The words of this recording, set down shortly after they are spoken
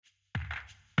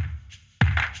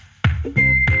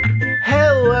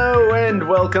And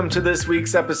welcome to this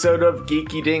week's episode of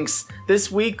Geeky Dinks.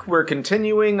 This week we're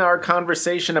continuing our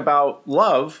conversation about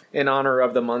love in honor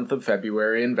of the month of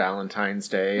February and Valentine's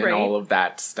Day and all of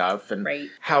that stuff, and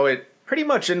how it pretty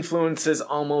much influences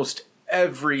almost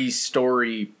every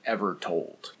story ever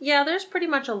told. Yeah, there's pretty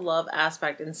much a love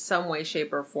aspect in some way,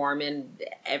 shape, or form in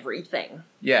everything.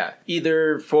 Yeah,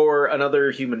 either for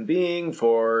another human being,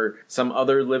 for some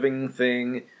other living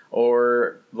thing,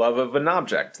 or love of an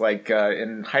object. Like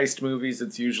in heist movies,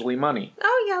 it's usually money.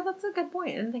 Oh, yeah, that's a good point.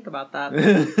 I didn't think about that.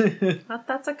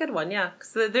 That's a good one, yeah.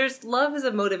 Because there's love as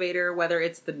a motivator, whether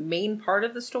it's the main part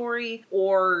of the story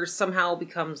or somehow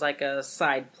becomes like a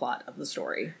side plot of the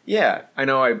story. Yeah, I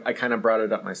know I kind of brought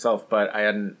it up myself, but I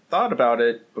hadn't thought about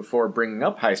it before bringing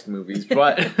up heist movies,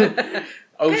 but...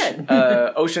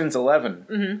 Ocean's 11.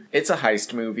 Mm-hmm. It's a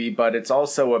heist movie, but it's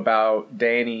also about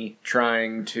Danny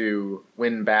trying to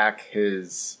win back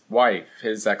his wife,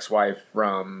 his ex-wife,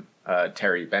 from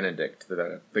Terry Benedict,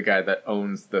 the guy that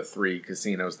owns the 3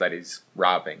 casinos that he's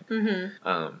robbing.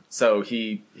 Mm-hmm. So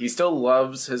he still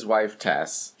loves his wife,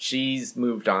 Tess. She's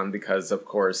moved on because, of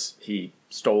course, he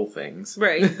stole things.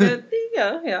 Right.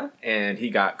 Yeah. And he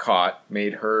got caught,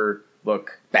 made her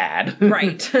look bad.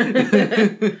 Right.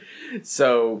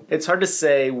 So it's hard to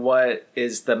say what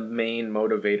is the main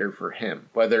motivator for him,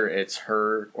 whether it's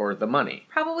her or the money.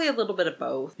 Probably a little bit of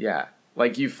both. Yeah.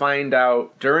 Like, you find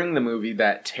out during the movie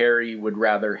that Terry would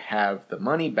rather have the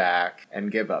money back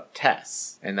and give up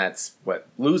Tess. And that's what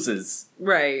loses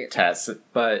Tess.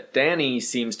 But Danny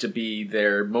seems to be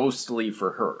there mostly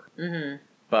for her. Mm-hmm.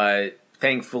 But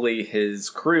thankfully, his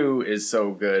crew is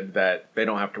so good that they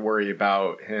don't have to worry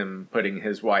about him putting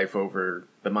his wife over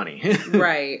the money.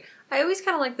 Right. I always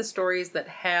kind of like the stories that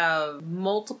have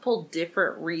multiple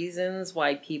different reasons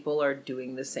why people are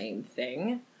doing the same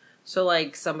thing. So,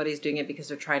 like, somebody's doing it because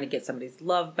they're trying to get somebody's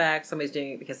love back. Somebody's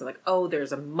doing it because they're like, oh,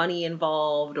 there's a money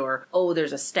involved, or, oh,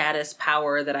 there's a status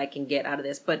power that I can get out of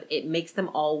this. But it makes them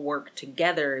all work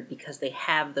together because they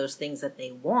have those things that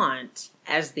they want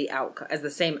as the outcome, as the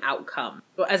same outcome,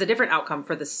 as a different outcome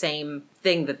for the same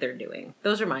thing that they're doing.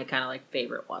 Those are my kind of like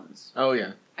favorite ones. Oh,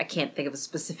 yeah. I can't think of a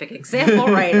specific example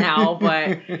right now,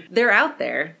 but they're out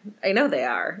there. I know they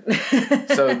are.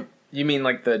 So... You mean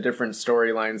like the different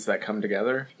storylines that come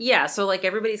together? Yeah, so like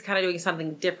everybody's kind of doing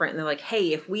something different, and they're like,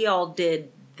 hey, if we all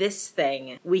did this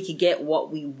thing, we could get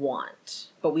what we want,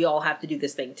 but we all have to do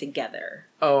this thing together.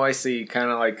 Oh, I see.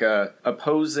 Kind of like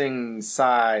opposing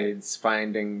sides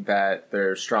finding that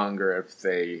they're stronger if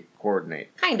they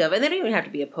coordinate. Kind of, and they don't even have to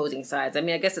be opposing sides. I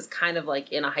mean, I guess it's kind of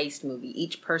like in a heist movie.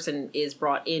 Each person is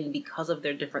brought in because of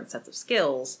their different sets of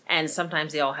skills, and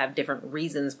sometimes they all have different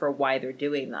reasons for why they're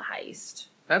doing the heist.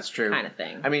 That's true. Kind of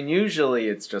thing. I mean, usually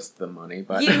it's just the money,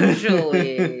 but...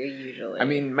 Usually. I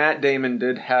mean, Matt Damon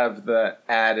did have the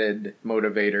added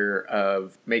motivator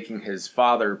of making his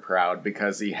father proud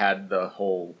because he had the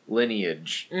whole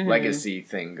lineage legacy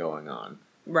thing going on.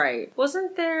 Right.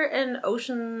 Wasn't there an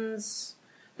Ocean's...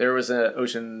 There was an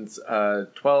Ocean's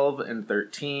 12 and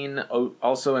 13,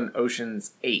 also an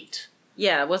Ocean's 8.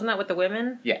 Yeah, wasn't that with the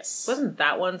women? Yes. Wasn't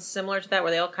that one similar to that,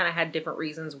 where they all kind of had different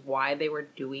reasons why they were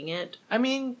doing it? I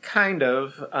mean, kind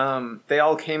of. They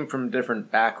all came from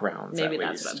different backgrounds, Maybe at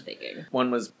that's least. what I'm thinking.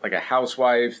 One was like a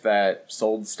housewife that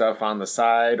sold stuff on the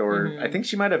side, or I think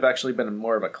she might have actually been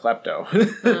more of a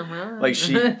klepto. Like,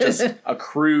 she just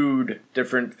accrued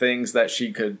different things that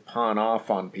she could pawn off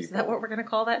on people. Is that what we're going to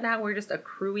call that now? We're just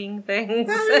accruing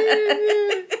things?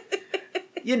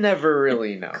 You never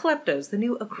really know. Kleptos, the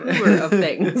new accruer of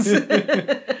things.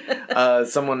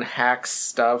 Someone hacks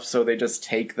stuff, so they just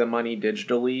take the money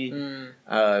digitally.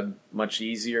 Much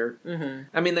easier.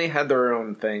 I mean, they had their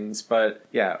own things, but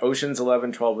yeah, Oceans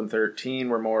 11, 12, and 13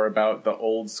 were more about the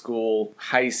old school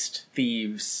heist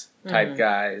thieves type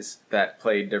guys that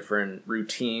played different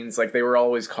routines. Like, they were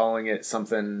always calling it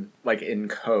something like in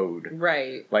code.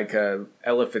 Right. Like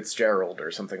Ella Fitzgerald or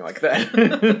something like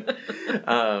that.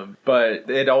 But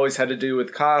it always had to do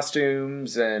with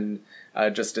costumes and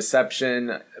just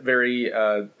deception. Very,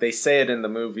 they say it in the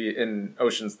movie, in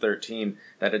Ocean's 13,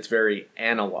 that it's very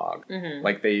analog.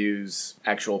 Like, they use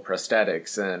actual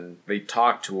prosthetics and they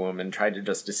talk to them and try to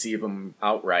just deceive them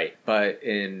outright. But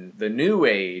in the new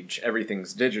age,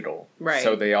 everything's digital. Right.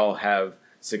 So they all have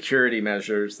security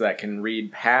measures that can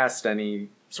read past any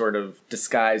sort of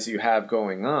disguise you have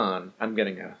going on. I'm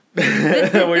getting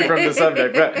away from the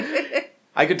subject, but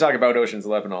I could talk about Ocean's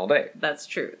 11 all day. That's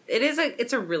true.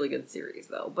 It's a really good series,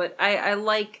 though. But I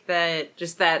like that,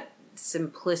 just that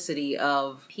simplicity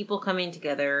of people coming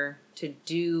together to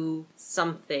do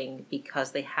something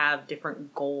because they have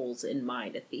different goals in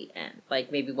mind at the end.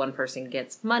 Like maybe one person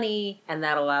gets money and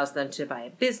that allows them to buy a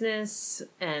business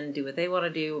and do what they want to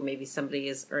do. Maybe somebody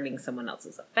is earning someone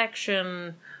else's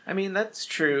affection. I mean, that's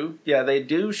true. Yeah, they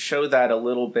do show that a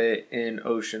little bit in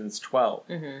Ocean's 12.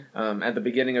 At the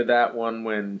beginning of that one,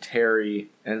 when Terry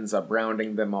ends up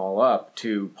rounding them all up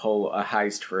to pull a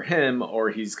heist for him,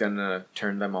 or he's gonna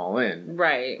turn them all in.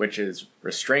 Right. Which is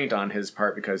restraint on his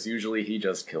part, because usually he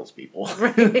just kills people.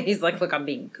 Right. He's like, look, I'm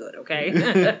being good,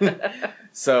 okay?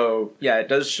 So, yeah, it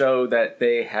does show that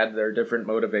they had their different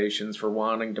motivations for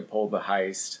wanting to pull the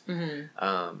heist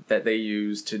that they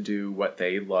use to do what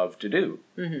they love to do,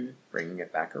 bringing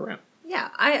it back around. Yeah,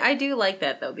 I do like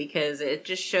that, though, because it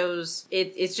just shows...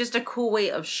 It's just a cool way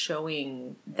of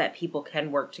showing that people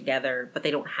can work together, but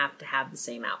they don't have to have the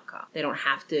same outcome. They don't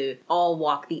have to all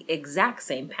walk the exact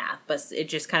same path, but it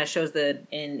just kind of shows that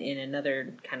in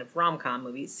another kind of rom-com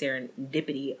movie,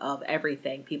 serendipity of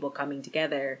everything, people coming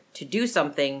together to do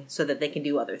something so that they can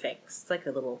do other things. It's like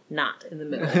a little knot in the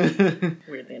middle.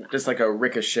 Weirdly enough. Just like a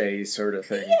ricochet sort of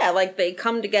thing. Yeah, like they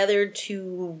come together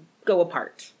to go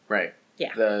apart. Right.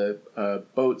 Yeah. The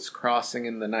boats crossing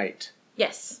in the night.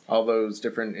 Yes. All those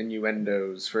different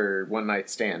innuendos for one night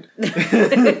stand.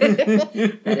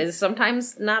 That is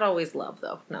sometimes not always love,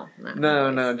 though. No.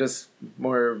 No, just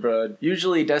more of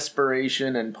usually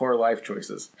desperation and poor life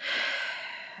choices.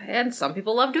 And some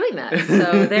people love doing that.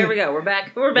 So there we go. We're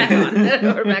back on. We're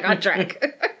back on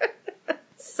track.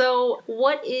 So,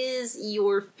 what is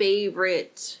your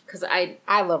favorite? Because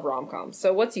I love rom-coms.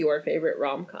 So, what's your favorite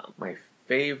rom-com? My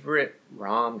favorite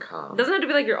rom-com. It doesn't have to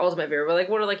be like your ultimate favorite, but like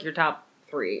what are like your top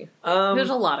 3? There's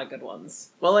a lot of good ones.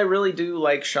 Well, I really do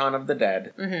like Shaun of the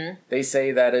Dead. Mm-hmm. They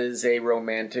say that is a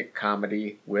romantic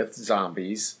comedy with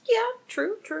zombies. Yeah,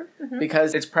 true. Mm-hmm.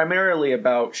 Because it's primarily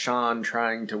about Shaun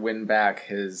trying to win back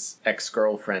his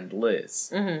ex-girlfriend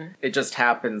Liz. Mm-hmm. It just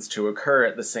happens to occur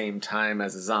at the same time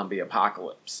as a zombie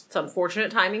apocalypse. It's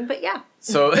unfortunate timing, but yeah.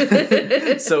 So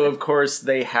of course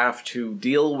they have to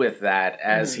deal with that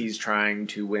as he's trying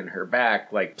to win her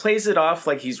back. Like, plays it off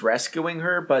like he's rescuing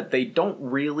her, but they don't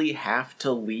really have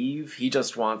to leave. He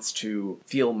just wants to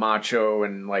feel macho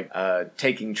and like a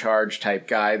taking charge type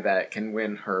guy that can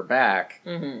win her back.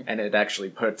 Mm-hmm. And it actually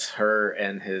puts her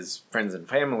and his friends and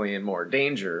family in more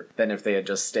danger than if they had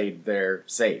just stayed there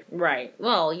safe. Right.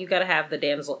 Well, you gotta have the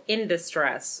damsel in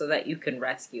distress so that you can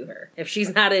rescue her. If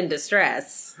she's not in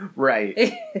distress... Right.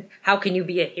 How can you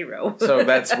be a hero? So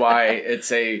that's why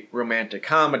it's a romantic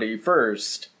comedy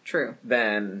first. True.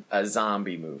 Than a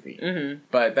zombie movie. Mm-hmm.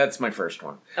 But that's my first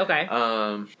one. Okay.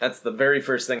 That's the very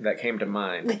first thing that came to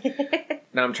mind.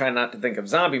 Now I'm trying not to think of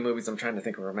zombie movies, I'm trying to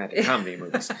think of romantic comedy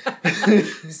movies.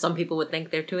 Some people would think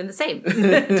they're two in the same,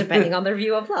 depending on their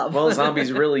view of love. Well,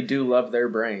 zombies really do love their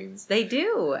brains. They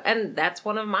do, and that's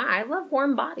one of my... I love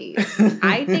Warm Bodies.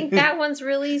 I think that one's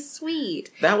really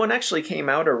sweet. That one actually came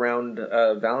out around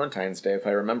Valentine's Day, if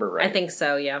I remember right. I think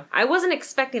so, yeah. I wasn't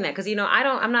expecting that, because, you know,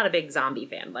 I'm not a big zombie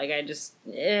fan. Like,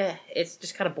 it's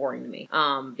just kind of boring to me.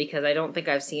 Because I don't think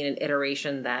I've seen an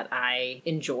iteration that I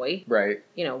enjoy. Right.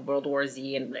 You know, World War Z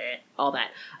and all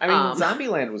that. I mean,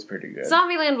 Zombieland was pretty good.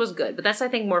 Zombieland was good, but that's, I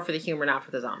think, more for the humor, not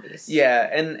for the zombies. Yeah,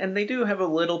 and they do have a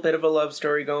little bit of a love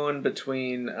story going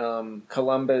between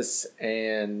Columbus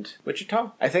and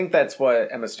Wichita. I think that's what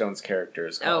Emma Stone's character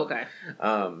is called. Oh,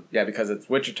 okay. Yeah, because it's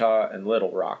Wichita and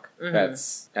Little Rock. Mm-hmm.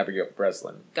 That's Abigail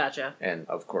Breslin. Gotcha. And,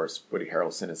 of course, Woody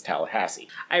Harrelson is Tallahassee.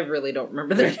 I really don't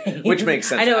remember their names. Which makes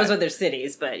sense. I know it was with their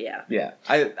cities, but yeah. Yeah.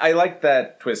 I like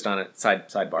that twist on it.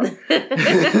 Sidebar.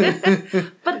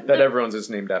 But that everyone's just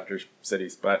named after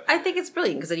cities, but... I think it's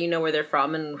brilliant, because then you know where they're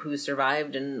from and who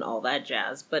survived and all that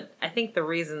jazz. But I think the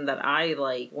reason that I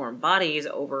like Warm Bodies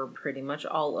over pretty much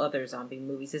all other zombie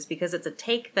movies is because it's a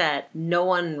take that no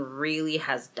one really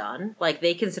has done. Like,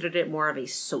 they considered it more of a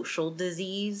social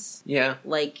disease. Yeah.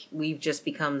 Like, we've just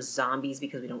become zombies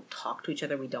because we don't talk to each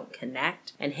other, we don't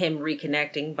connect. And him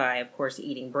reconnecting by, of course,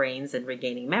 eating brains and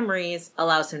regaining memories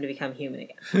allows him to become human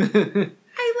again.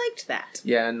 I liked that.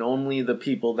 Yeah, and only the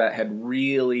people that had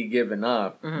really given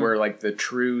up were like the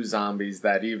true zombies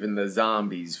that even the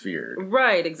zombies feared.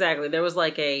 Right, exactly. There was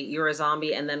like you're a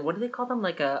zombie, and then what do they call them?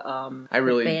 Like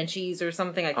banshees or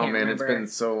something? I can't remember. It's been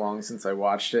so long since I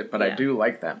watched it, but I do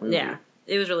like that movie. Yeah.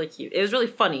 It was really cute. It was really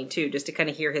funny, too, just to kind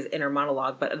of hear his inner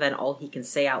monologue, but then all he can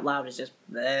say out loud is just,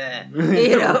 bleh.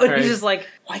 You know, right. He's just like,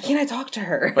 why can't I talk to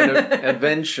her? But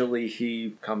eventually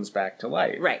he comes back to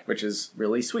life. Right. Which is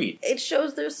really sweet. It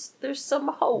shows there's some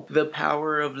hope. The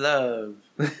power of love.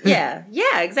 Yeah,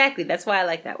 exactly. That's why I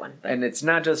like that one. But, And it's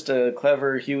not just a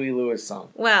clever Huey Lewis song.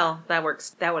 well, that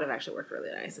works. That would have actually worked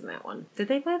really nice in that one. Did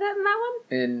they play that in that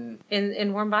one?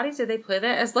 In Warm Bodies, did they play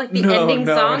that as like the ending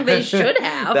song? They should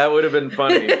have. That would have been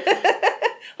funny.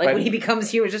 Like when he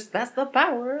becomes huge, just that's the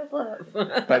power of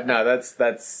love. But no,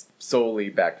 that's solely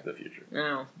Back to the Future.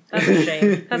 No, that's a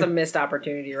shame. That's a missed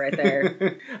opportunity right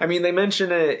there. I mean, they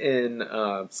mention it in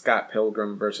Scott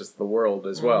Pilgrim versus the World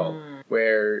as well,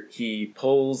 where he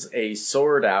pulls a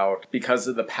sword out because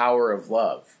of the power of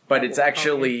love. But it's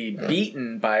actually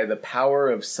beaten by the power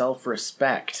of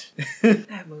self-respect.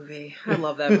 That movie. I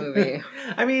love that movie.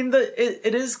 I mean,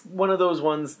 it is one of those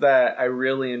ones that I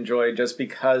really enjoy just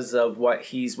because of what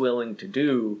he's willing to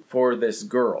do for this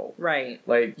girl. Right.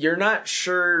 Like, you're not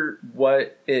sure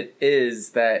what it is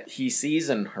that he sees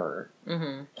in her.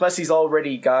 Mm-hmm. Plus, he's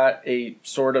already got a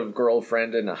sort of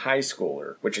girlfriend and a high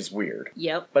schooler, which is weird.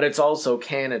 Yep. But it's also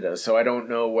Canada, so I don't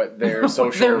know what their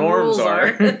social Their norms rules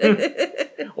are.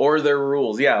 Or their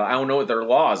rules. Yeah, I don't know what their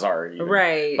laws are even.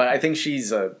 Right. But I think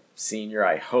she's a senior,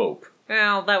 I hope.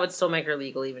 Well, that would still make her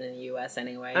legal even in the U.S.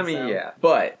 anyway. I mean, yeah.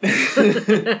 But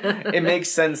it makes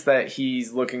sense that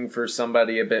he's looking for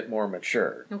somebody a bit more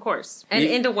mature. Of course. And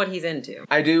into what he's into.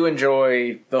 I do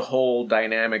enjoy the whole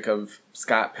dynamic of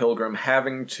Scott Pilgrim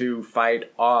having to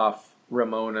fight off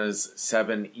Ramona's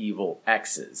 7 evil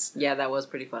exes. Yeah, that was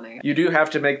pretty funny. You do have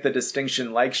to make the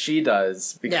distinction like she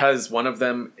does, because one of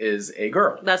them is a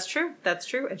girl. That's true. That's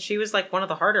true. And she was like one of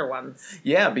the harder ones.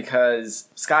 Yeah, because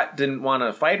Scott didn't want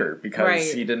to fight her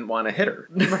because he didn't want to hit her.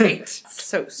 Right.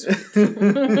 So sweet.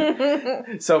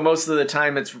 So most of the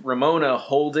time it's Ramona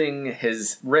holding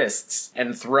his wrists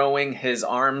and throwing his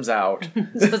arms out.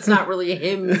 So it's not really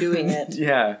him doing it.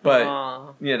 Yeah, but,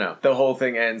 Aww. you know, the whole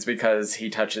thing ends because he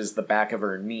touches the back of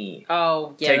her knee.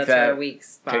 Oh, yeah, Take that's her weak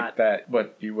spot. Take that,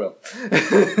 what you will.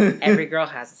 Every girl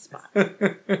has a spot.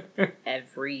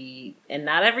 And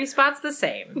not every spot's the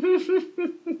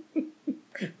same.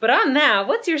 But on that,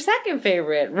 what's your second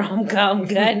favorite rom-com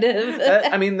kind of?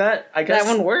 I guess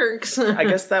that one works. I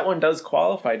guess that one does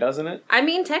qualify, doesn't it? I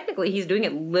mean, technically, he's doing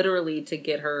it literally to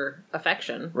get her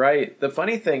affection. Right. The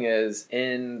funny thing is,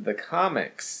 in the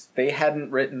comics, they hadn't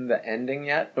written the ending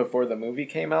yet before the movie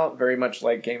came out, very much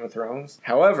like Game of Thrones.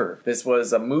 However, this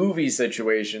was a movie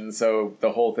situation, so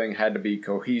the whole thing had to be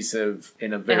cohesive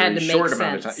in a very short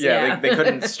amount of time. Yeah, they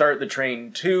couldn't start the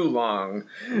train too long.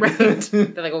 Right. They're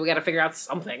like, well, we gotta figure out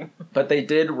something. But they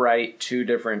did write 2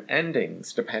 different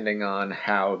endings depending on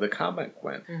how the comic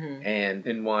went. Mm-hmm. And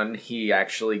in one, he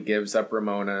actually gives up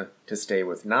Ramona to stay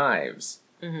with Knives.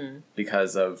 Mm-hmm.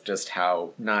 Because of just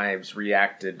how Knives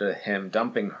reacted to him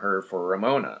dumping her for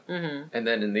Ramona. Mm-hmm. And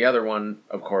then in the other one,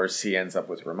 of course, he ends up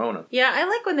with Ramona. Yeah, I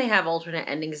like when they have alternate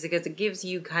endings because it gives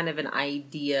you kind of an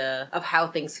idea of how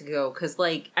things could go. Because,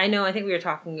 like, I think we were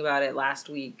talking about it last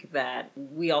week that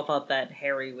we all thought that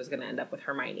Harry was going to end up with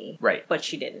Hermione. Right. But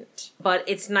she didn't. But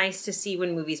it's nice to see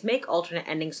when movies make alternate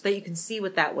endings so that you can see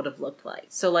what that would have looked like.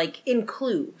 So, like, in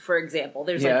Clue, for example,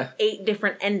 there's like 8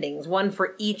 different endings, one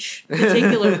for each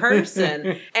particular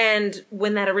person. And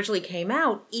when that originally came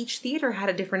out, each theater had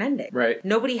a different ending. Right.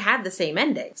 Nobody had the same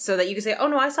ending. So that you could say, oh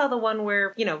no, I saw the one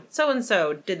where,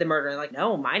 so-and-so did the murder. And like,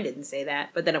 no, mine didn't say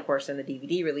that. But then of course in the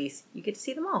DVD release, you get to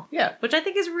see them all. Yeah. Which I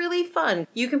think is really fun.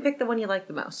 You can pick the one you like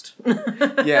the most.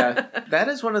 Yeah. That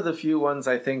is one of the few ones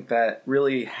I think that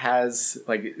really has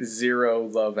like 0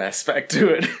 love aspect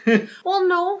to it. Well,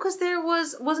 no, because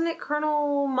wasn't it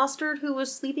Colonel Mustard who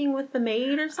was sleeping with the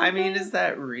maid or something? I mean, is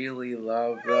that really love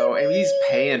though? I mean, he's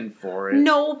paying for it.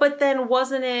 No, but then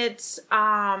wasn't it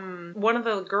one of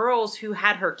the girls who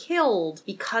had her killed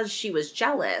because she was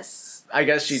jealous? I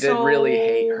guess she did really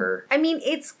hate her. I mean,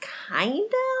 it's kind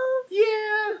of...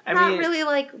 Yeah. Not really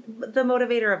like the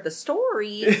motivator of the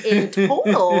story in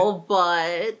total,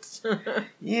 but...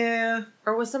 Yeah.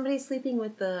 Or was somebody sleeping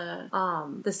with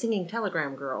the singing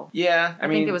telegram girl? Yeah, I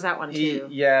mean, think it was that one too.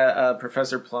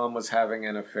 Professor Plum was having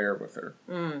an affair with her.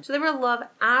 So there were love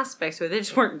aspects to it. They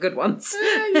just weren't good ones.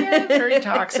 Yeah, very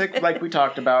toxic, like we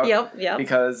talked about. Yep.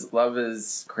 Because love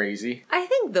is crazy. I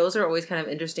think those are always kind of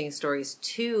interesting stories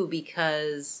too,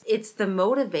 because it's the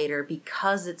motivator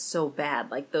because it's so bad.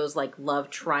 Like those like love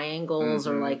triangles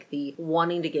or like the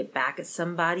wanting to get back at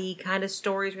somebody kind of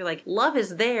stories where like love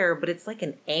is there, but it's like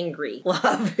an angry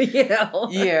love,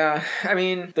 Yeah, I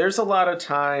mean, there's a lot of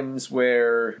times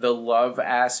where the love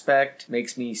aspect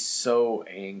makes me so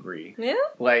angry. Yeah?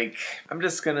 Like, I'm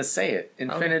just gonna say it.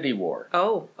 Infinity War.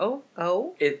 Oh.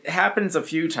 It happens a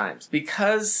few times.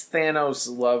 Because Thanos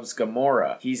loves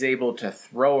Gamora, he's able to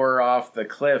throw her off the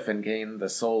cliff and gain the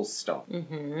Soul Stone.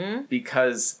 Mm-hmm.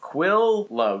 Because Quill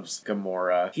loves loves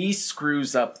Gamora. He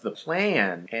screws up the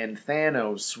plan, and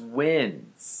Thanos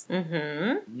wins.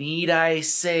 Mm-hmm. Need I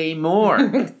say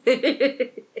more?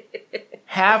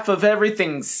 Half of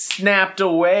everything snapped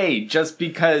away just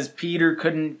because Peter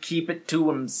couldn't keep it to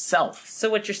himself. So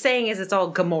what you're saying is it's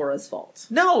all Gamora's fault.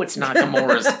 No, it's not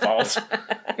Gamora's fault.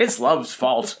 It's Love's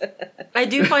fault. I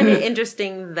do find it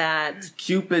interesting that...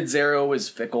 Cupid's arrow is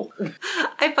fickle.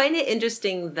 I find it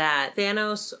interesting that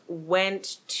Thanos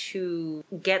went to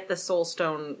get the Soul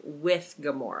Stone with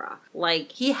Gamora.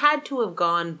 Like, he had to have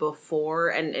gone before,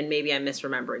 and maybe I'm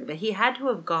misremembering, but he had to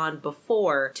have gone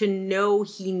before to know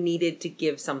he needed to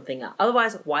give something up.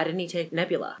 Otherwise, why didn't he take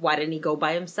Nebula? Why didn't he go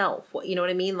by himself? You know what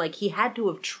I mean? Like, he had to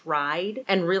have tried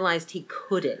and realized he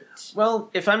couldn't. Well,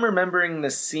 if I'm remembering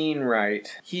the scene right,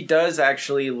 he does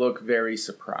actually look very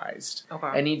surprised.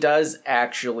 Okay. And he does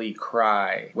actually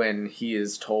cry when he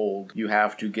is told you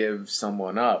have to give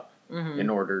someone up. In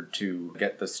order to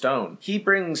get the stone. He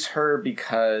brings her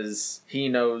because he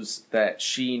knows that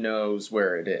she knows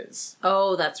where it is.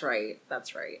 Oh, that's right.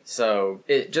 That's right. So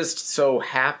it just so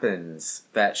happens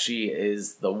that she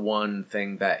is the one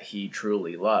thing that he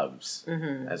truly loves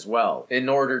as well. In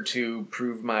order to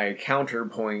prove my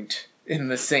counterpoint in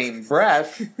the same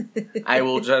breath, I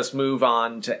will just move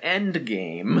on to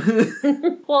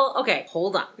Endgame. Well, okay,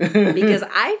 hold on. Because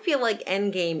I feel like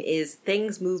Endgame is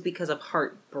things move because of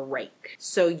heartbreak.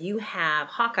 So you have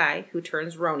Hawkeye, who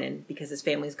turns Ronin because his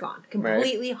family's gone.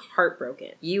 Completely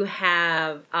heartbroken. You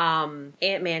have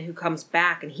Ant-Man, who comes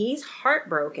back, and he's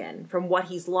heartbroken from what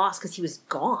he's lost because he was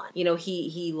gone. You know,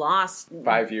 he lost...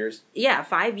 5 years. Yeah,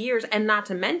 5 years. And not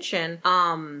to mention,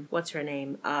 what's her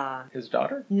name? His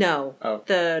daughter? No. Oh.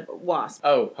 The Wasp.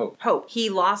 Oh, Hope. Hope. He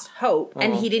lost Hope,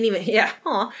 and he didn't even,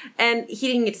 and he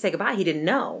didn't get to say goodbye. He didn't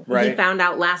know. Right. He found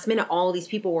out last minute all these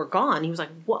people were gone. He was like,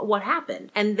 what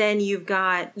happened? And then you've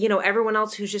got, everyone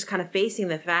else who's just kind of facing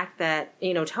the fact that,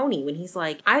 Tony, when he's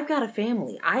like, I've got a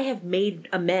family. I have made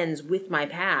amends with my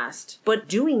past, but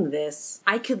doing this,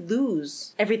 I could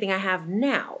lose everything I have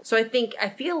now. So I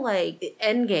feel like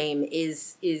Endgame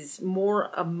is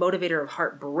more a motivator of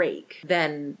heartbreak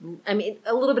than, a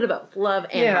little bit of both. Love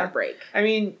and heartbreak. I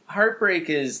mean, heartbreak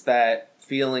is that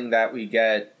feeling that we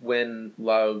get when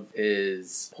love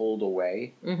is pulled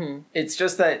away. Mm-hmm. It's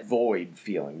just that void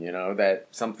feeling, that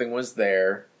something was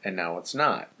there and now it's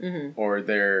not. Mm-hmm. Or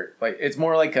it's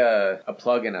more like a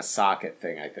plug in a socket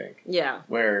thing, I think. Yeah.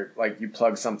 Where, you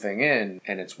plug something in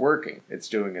and it's working. It's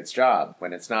doing its job.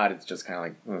 When it's not, it's just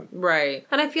kind of Right.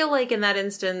 And I feel like in that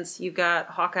instance, you got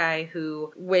Hawkeye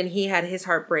who, when he had his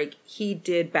heartbreak, he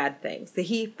did bad things.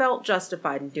 He felt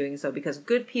justified in doing so because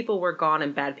good people were gone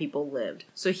and bad people lived.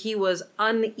 So he was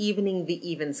unevening the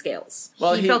even scales.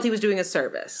 Well, he felt he was doing a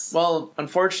service. Well,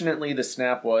 unfortunately, the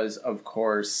snap was, of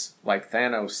course, like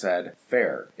Thanos said,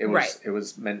 fair. It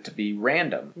was meant to be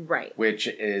random. Right. Which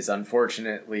is,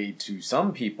 unfortunately, to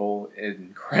some people,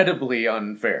 incredibly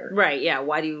unfair. Right, yeah.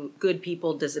 Why do good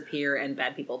people disappear and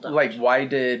bad people don't? Why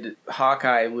did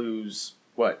Hawkeye lose...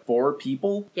 4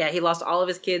 people? Yeah, he lost all of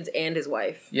his kids and his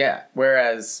wife. Yeah,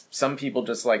 whereas some people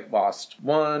just, lost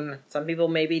one. Some people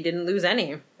maybe didn't lose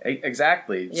any.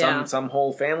 Exactly. Yeah. Some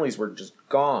whole families were just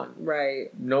gone.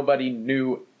 Right. Nobody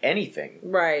knew anything.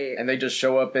 Right. And they just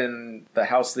show up in the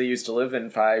house they used to live in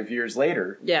 5 years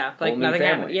later. Yeah, nothing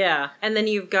happened. Yeah. And then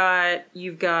you've got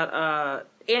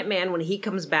Ant-Man, when he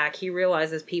comes back, he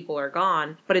realizes people are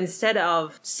gone, but instead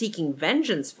of seeking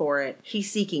vengeance for it,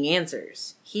 he's seeking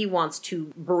answers. He wants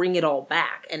to bring it all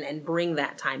back and bring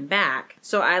that time back.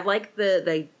 So I like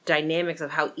the dynamics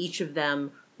of how each of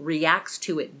them reacts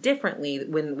to it differently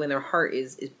when their heart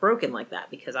is broken like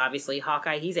that. Because obviously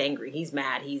Hawkeye, he's angry, he's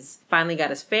mad, he's finally got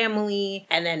his family,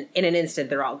 and then in an instant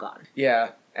they're all gone.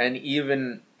 Yeah, and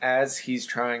even as he's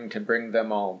trying to bring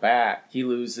them all back, he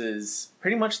loses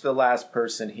pretty much the last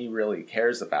person he really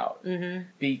cares about. Mm-hmm.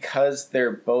 Because they're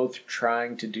both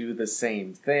trying to do the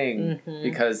same thing,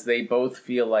 because they both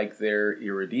feel like they're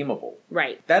irredeemable.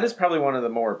 Right. That is probably one of the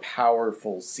more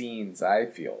powerful scenes, I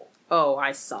feel. Oh,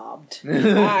 I sobbed.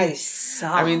 I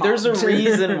sobbed. I mean, there's a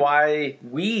reason why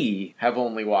we have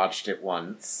only watched it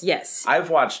once. Yes.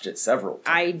 I've watched it several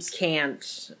times.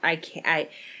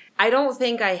 I don't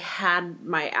think I had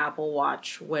my Apple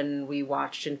Watch when we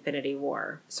watched Infinity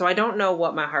War. So I don't know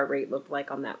what my heart rate looked like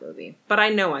on that movie. But I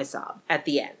know I sobbed at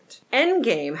the end.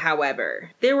 Endgame, however,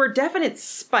 there were definite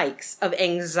spikes of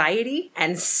anxiety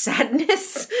and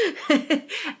sadness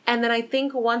And then I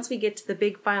think once we get to the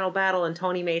big final battle and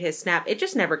Tony made his snap, it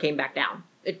just never came back down.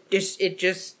 It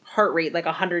just heart rate like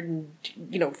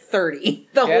 130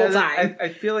 the whole time. I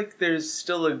feel like there's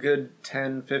still a good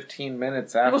 10, 15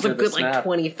 minutes after it was a good snap. like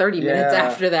 20, 30 minutes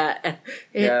after that.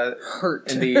 It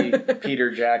hurt. In the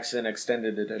Peter Jackson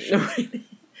extended edition.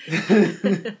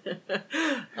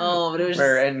 Oh, but it was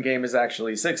where Endgame is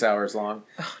actually 6 hours long.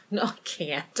 Oh, no, I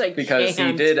can't. Because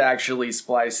he did actually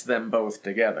splice them both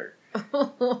together.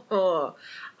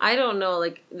 I don't know.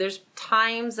 Like, there's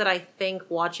times that I think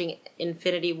watching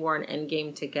Infinity War and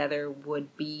Endgame together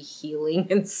would be healing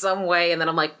in some way, and then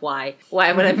I'm like, why?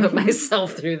 Why would I put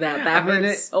myself through that? That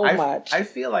hurts so much. I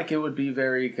feel like it would be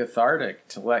very cathartic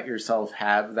to let yourself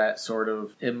have that sort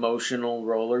of emotional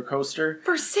roller coaster.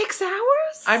 For 6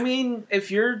 hours? I mean, if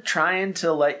you're trying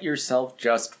to let yourself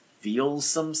just feel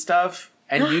some stuff,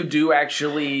 and you do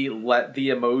actually let the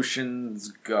emotions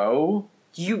go...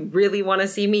 You really want to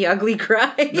see me ugly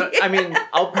cry? No, I mean,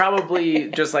 I'll probably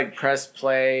just like press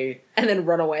play and then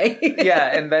run away.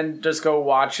 Yeah, and then just go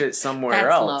watch it somewhere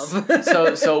else.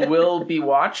 Love. so we'll be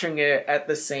watching it at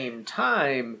the same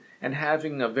time and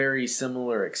having a very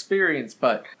similar experience,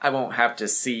 but I won't have to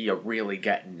see you really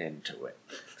getting into it.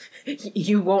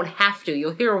 You won't have to.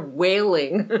 You'll hear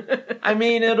wailing. I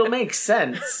mean, it'll make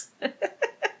sense.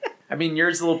 I mean,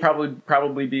 yours will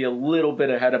probably be a little bit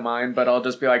ahead of mine, but I'll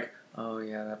just be like, oh,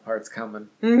 yeah, that part's coming.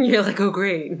 You're like, oh,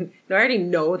 great. No, I already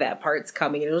know that part's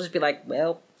coming. And it'll just be like,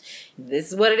 well,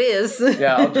 this is what it is.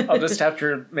 Yeah, I'll just have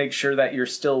to make sure that you're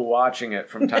still watching it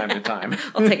from time to time.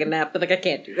 I'll take a nap, but like, I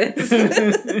can't do this.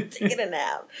 Taking a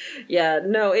nap. Yeah,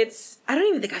 no, I don't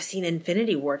even think I've seen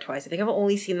Infinity War twice. I think I've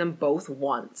only seen them both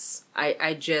once.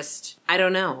 I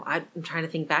don't know. I'm trying to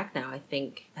think back now. I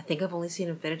think I've only seen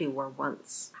Infinity War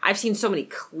once. I've seen so many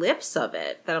clips of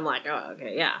it that I'm like, oh,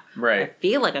 okay, yeah. Right. I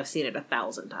feel like I've seen it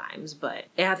 1,000 times, but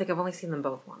yeah, I think I've only seen them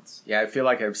both once. Yeah, I feel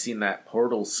like I've seen that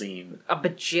portal scene a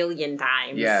bajillion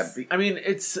times. Yeah, I mean,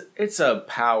 it's a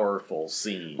powerful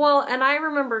scene. Well, and I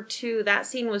remember, too, that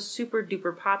scene was super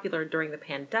duper popular during the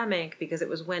pandemic because it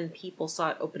was when people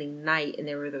saw it opening night and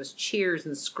there were those cheers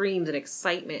and screams and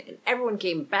excitement and everyone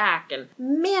came back and,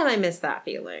 man, I miss that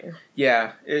feeling.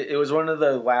 Yeah, it was one of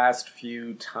the last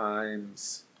few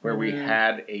times where we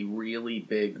had a really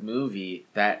big movie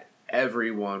that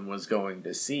everyone was going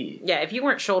to see. Yeah, if you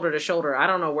weren't shoulder to shoulder, I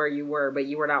don't know where you were, but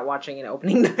you were not watching an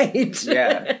opening night.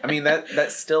 Yeah, I mean,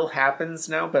 that still happens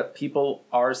now, but people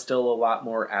are still a lot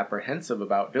more apprehensive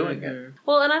about doing it.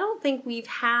 Well, and I don't think we've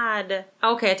had...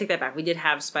 Okay, I take that back. We did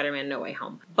have Spider-Man No Way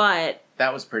Home, but...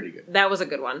 That was pretty good. That was a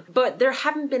good one. But there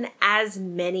haven't been as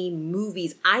many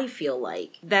movies, I feel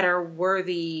like, that are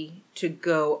worthy to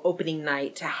go opening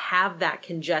night, to have that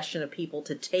congestion of people,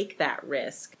 to take that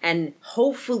risk, and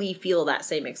hopefully feel that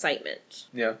same excitement.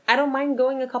 Yeah. I don't mind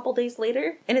going a couple days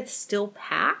later, and it's still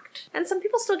packed, and some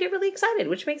people still get really excited,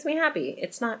 which makes me happy.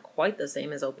 It's not quite the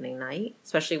same as opening night,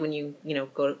 especially when you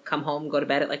come home, go to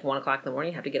bed at like 1 o'clock in the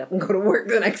morning, you have to get up and go to work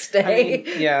the next day. I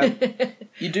mean, yeah.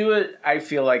 You do it, I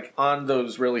feel like, on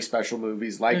those really special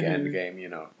movies like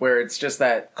Endgame, where it's just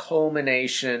that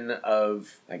culmination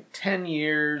of like 10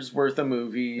 years worth of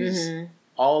movies,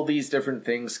 all these different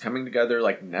things coming together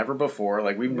like never before.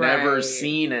 Like we've never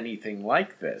seen anything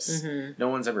like this. No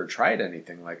one's ever tried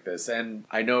anything like this. And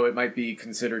I know it might be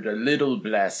considered a little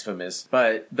blasphemous,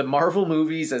 but the Marvel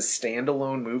movies as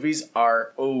standalone movies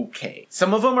are okay.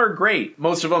 Some of them are great.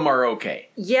 Most of them are okay.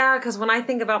 Yeah, because when I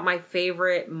think about my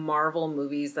favorite Marvel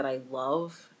movies that I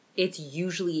love, it's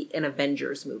usually an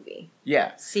Avengers movie.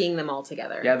 Yeah. Seeing them all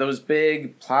together. Yeah, those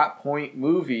big plot point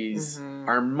movies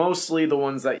are mostly the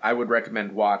ones that I would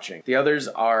recommend watching. The others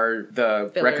are the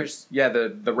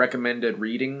the recommended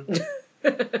reading.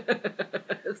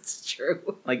 It's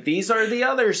true. Like, these are the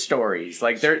other stories.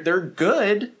 Like, they're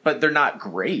good, but they're not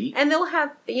great. And they'll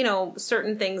have,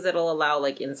 certain things that'll allow,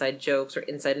 like, inside jokes or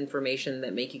inside information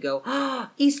that make you go, oh,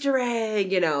 Easter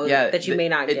egg, that you may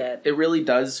not get. It really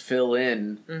does fill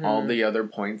in all the other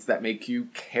points that make you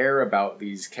care about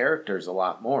these characters a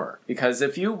lot more. Because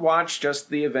if you watch just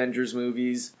the Avengers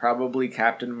movies, probably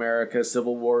Captain America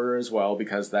Civil War as well,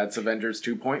 because that's Avengers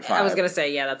 2.5. I was going to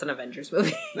say, yeah, that's an Avengers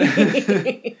movie.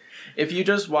 If you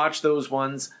just watch those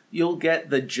ones, you'll get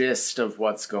the gist of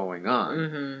what's going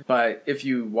on. But if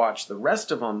you watch the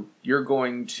rest of them, you're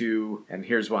going to, and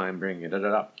here's why I'm bringing it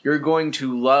up, you're going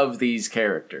to love these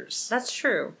characters. That's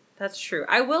true.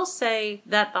 I will say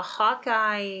that the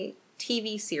Hawkeye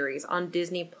TV series on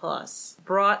Disney Plus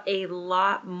brought a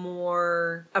lot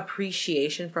more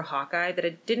appreciation for Hawkeye that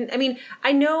it didn't. I mean,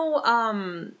 I know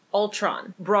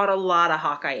Ultron brought a lot of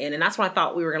Hawkeye in, and that's when I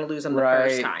thought we were going to lose him the Right.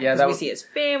 first time. Yeah, Because that we was- see his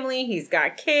family, he's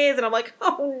got kids, and I'm like,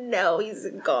 oh no, he's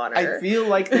a goner. I feel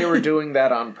like they were doing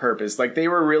that on purpose. Like, they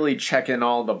were really checking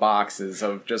all the boxes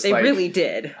of just they like... really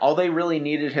did. All they really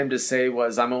needed him to say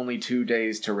was, I'm only 2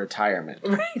 days to retirement.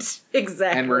 Right,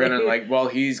 exactly. And we're gonna like, well,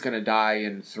 he's gonna die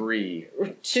in 3,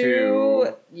 2.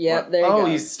 Yep, there you go. Oh,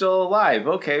 he's still alive.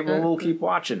 Okay, well, we'll keep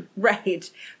watching. Right.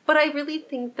 But I really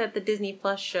think that the Disney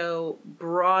Plus show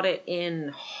brought it in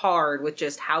hard with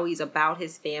just how he's about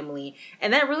his family.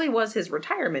 And that really was his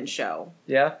retirement show,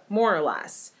 Yeah? more or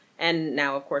less. And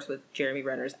now, of course, with Jeremy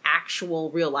Renner's actual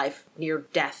real-life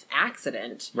near-death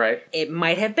accident, Right. it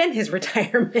might have been his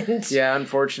retirement. Yeah,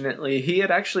 unfortunately, he had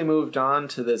actually moved on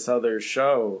to this other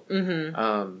show,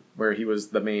 where he was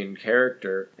the main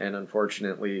character, and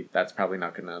unfortunately, that's probably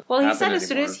not gonna. Well, he happen said as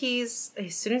soon anymore.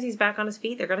 as he's back on his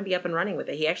feet, they're going to be up and running with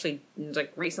it. He actually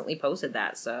like recently posted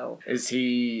that, so Is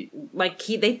he? like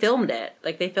they filmed it,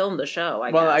 like they filmed the show.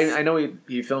 I Well, guess. I know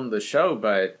he filmed the show,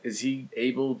 but is he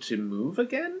able to move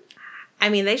again? I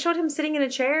mean, they showed him sitting in a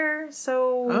chair,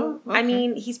 so Oh, okay. I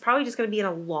mean, he's probably just going to be in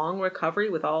a long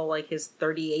recovery with all like his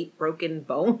 38 broken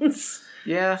bones.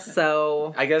 Yeah.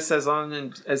 So I guess as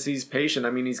long as he's patient,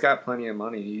 I mean, he's got plenty of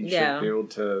money. He Yeah. should be able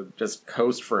to just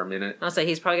coast for a minute. I'll say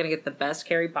he's probably going to get the best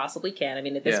care he possibly can. I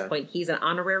mean, at this Yeah. point, he's an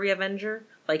honorary Avenger.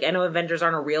 Like, I know Avengers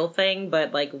aren't a real thing,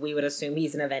 but like we would assume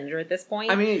he's an Avenger at this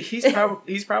point. I mean,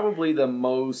 he's probably the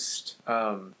most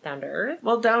down to earth.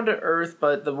 well down to earth,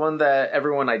 but the one that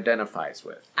everyone identifies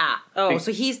with. Oh,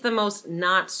 so he's the most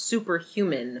not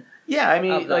superhuman. Yeah, I Of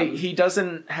mean, them. like he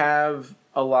doesn't have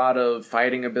a lot of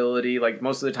fighting ability. Like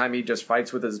most of the time, he just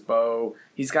fights with his bow.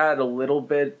 He's got a little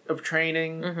bit of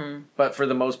training, but for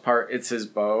the most part, it's his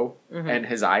bow and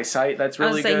his eyesight. That's I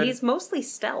really would say good. he's mostly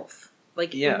stealth.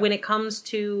 Like, Yeah. when it comes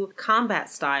to combat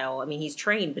style, I mean, he's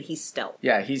trained, but he's stealth.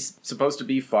 Yeah, he's supposed to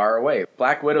be far away.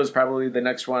 Black Widow's probably the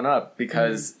next one up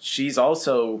because she's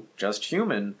also just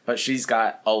human, but she's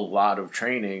got a lot of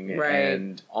training Right.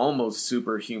 and almost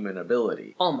superhuman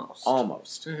ability. Almost.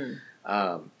 Almost.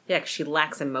 Yeah, 'cause she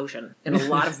lacks emotion in a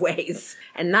lot of ways.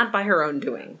 And not by her own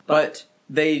doing. But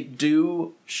they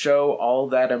do show all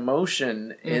that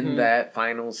emotion in that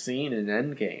final scene in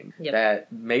Endgame Yep.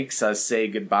 that makes us say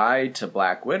goodbye to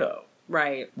Black Widow.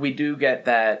 Right. We do get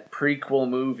that prequel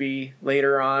movie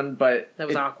later on, but That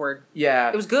was awkward. yeah,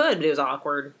 It was good, but it was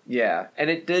awkward. yeah, and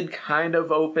it did kind of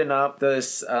open up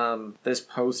this this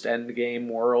post Endgame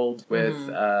world with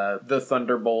the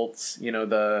Thunderbolts, you know,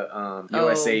 the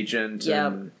U.S. agent, yep.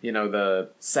 and you know the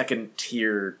second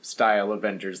tier style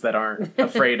Avengers that aren't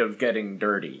afraid of getting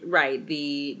dirty. Right.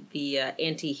 The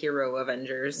anti-hero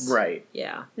Avengers. Right.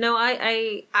 Yeah. No,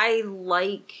 I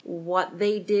like what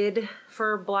they did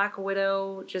for Black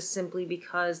Widow just simply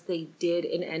because they did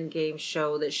in Endgame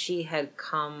show that she had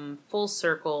come full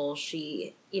circle.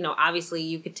 She, you know, obviously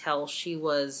you could tell she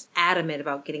was adamant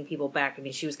about getting people back. I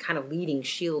mean, she was kind of leading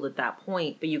S.H.I.E.L.D. at that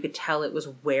point, but you could tell it was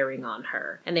wearing on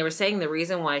her. And they were saying the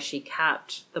reason why she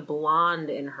kept the blonde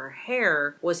in her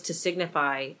hair was to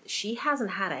signify she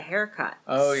hasn't had a haircut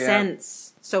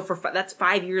since. So that's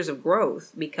 5 years of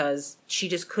growth because she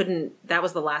just couldn't. That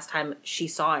was the last time she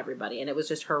saw everybody, and it was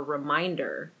just her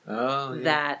reminder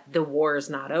that the war is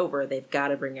not over. They've got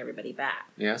to bring everybody back.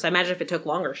 Yeah. So I imagine if it took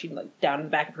longer, she'd be like down in the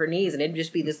back of her knees, and it'd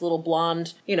just be this little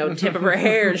blonde, you know, tip of her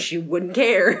hair, and she wouldn't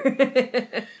care.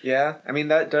 Yeah, I mean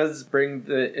that does bring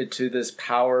it to this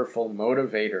powerful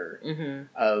motivator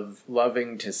of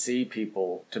loving to see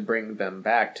people, to bring them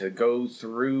back, to go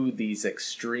through these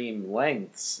extreme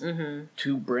lengths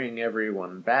to bring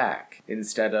everyone back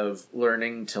instead of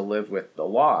learning to live with the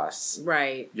loss.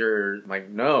 Right. You're like,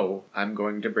 no, I'm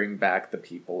going to bring back the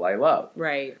people I love.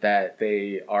 Right. That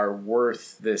they are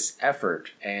worth this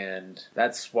effort, and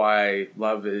that's why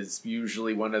love is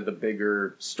usually one of the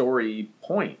bigger story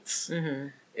points.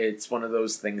 It's one of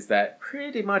those things that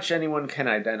pretty much anyone can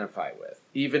identify with,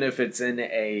 even if it's in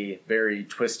a very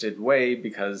twisted way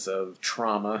because of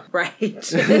trauma.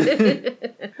 Right.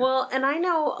 Well, and I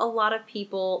know a lot of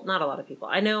people, not a lot of people,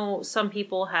 I know some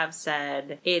people have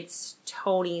said it's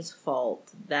Tony's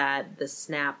fault that the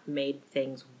snap made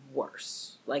things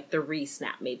worse. Like the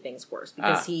re-snap made things worse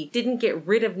because he didn't get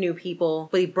rid of new people,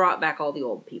 but he brought back all the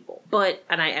old people. But,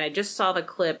 and I just saw the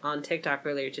clip on TikTok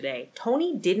earlier today,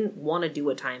 Tony didn't want to do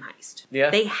a time heist. Yeah.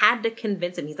 They had to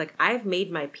convince him. He's like, I've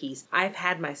made my peace. I've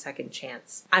had my second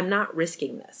chance. I'm not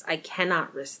risking this. I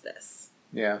cannot risk this.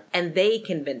 Yeah. And they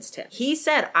convinced him. He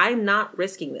said, I'm not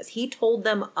risking this. He told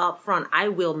them up front, I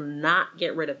will not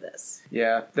get rid of this.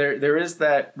 Yeah. There is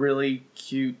that really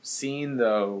cute scene,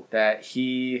 though, that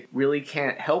he really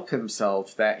can't help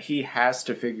himself, that he has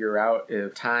to figure out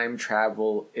if time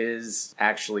travel is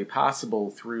actually possible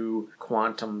through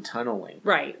quantum tunneling.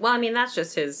 Right. Well, I mean, that's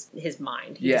just his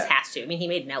mind. He Yeah. just has to. I mean, he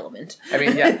made an element. I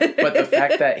mean, yeah, but the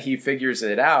fact that he figures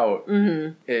it out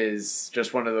is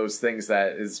just one of those things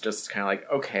that is just kind of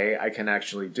like, okay, I can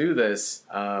actually do this.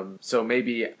 So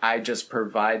maybe I just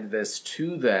provide this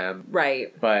to them,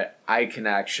 Right. but I can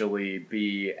actually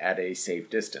be at a safe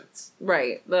distance.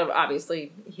 Right. But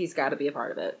obviously, he's got to be a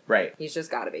part of it. Right, He's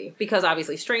just got to be. Because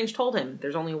obviously, Strange told him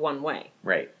there's only one way.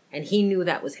 right. And he knew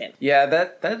that was him. Yeah,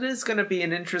 that is going to be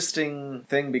an interesting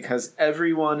thing because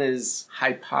everyone is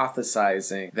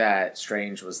hypothesizing that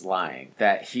Strange was lying,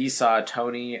 that he saw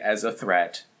Tony as a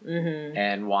threat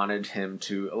and wanted him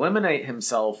to eliminate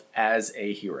himself as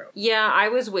a hero. Yeah, I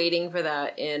was waiting for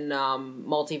that in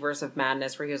Multiverse of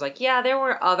Madness where he was like, yeah, there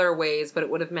were other ways, but it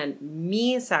would have meant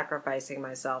me sacrificing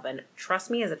myself. And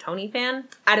trust me, as a Tony fan,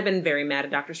 I'd have been very mad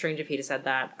at Doctor Strange if he'd have said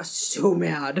that. So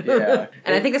mad. Yeah.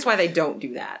 And I think that's why they don't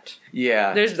do that.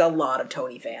 Yeah. There's a lot of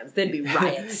Tony fans. There'd be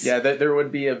riots. Yeah, there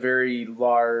would be a very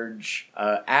large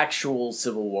actual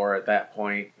civil war at that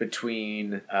point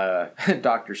between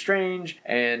Doctor Strange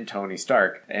and Tony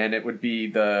Stark. And it would be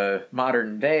the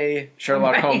modern day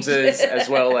Sherlock Right. Holmeses as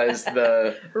well as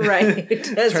the... Right.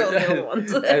 As well as the other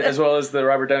ones. as well as the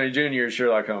Robert Downey Jr.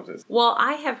 Sherlock Holmeses. Well,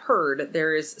 I have heard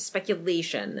there is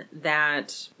speculation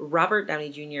that Robert Downey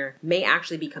Jr. may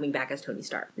actually be coming back as Tony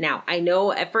Stark. Now, I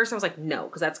know at first I was like, no,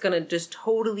 because that's going to just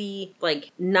totally,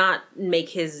 like, not make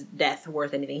his death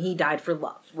worth anything. He died for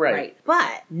love. Right.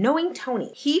 But knowing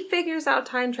Tony, he figures out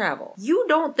time travel. You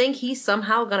don't think he's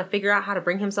somehow going to figure out how to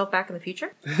bring himself back in the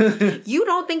future? You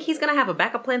don't think he's going to have a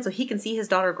backup plan so he can see his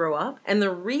daughter grow up? And the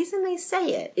reason they say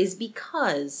it is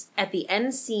because at the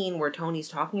end scene where Tony's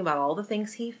talking about all the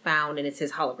things he found, and it's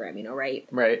his hologram, you know, right?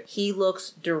 Right. He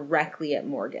looks directly at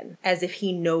Morgan as if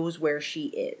he knows where she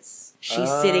is. She's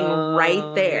sitting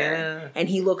right there. Yeah. And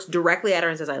he looks directly at her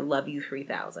and says, I love you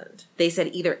 3000. They said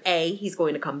either A, he's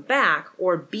going to come back,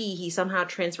 or B, he somehow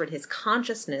transferred his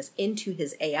consciousness into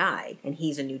his AI and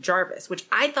he's a new Jarvis, which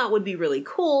I thought would be really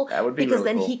cool. That would be because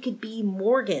really then cool. he could be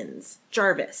Morgan's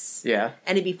Jarvis. Yeah,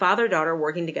 And it'd be father-daughter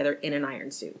working together in an iron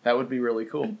suit. that would be really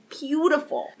cool.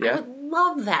 Beautiful. Yeah. I would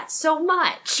love that so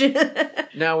much.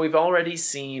 Now, we've already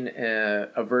seen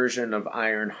a version of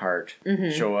Ironheart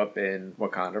show up in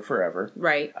Wakanda Forever.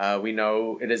 Right. We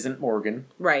know it isn't Morgan.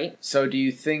 Right. So do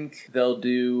you think they'll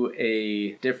do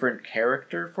a different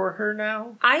character for her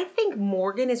now? I think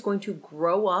Morgan is going to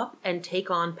grow up and take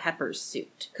on Pepper's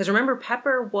suit. Because remember,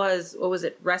 Pepper was, what was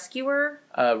it, Rescuer?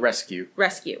 Rescue.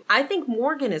 Rescue. I think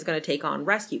Morgan is going to take on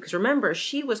Rescue. Because remember,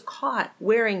 she was caught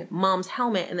wearing Mom's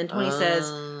helmet, and then Tony says,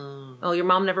 oh, your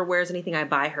mom never wears anything, I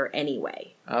buy her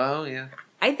anyway. Oh, yeah.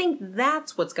 I think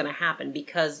that's what's going to happen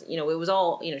because, you know, it was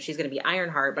all, you know, she's going to be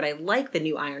Ironheart, but I like the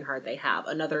new Ironheart they have.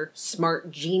 Another smart,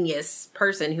 genius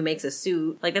person who makes a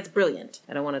suit. Like, that's brilliant.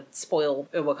 I don't want to spoil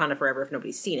Wakanda Forever if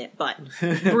nobody's seen it, but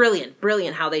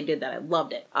brilliant how they did that. I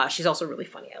loved it. She's also really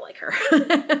funny. I like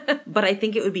her. But I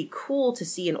think it would be cool to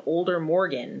see an older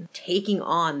Morgan taking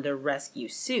on the rescue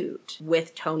suit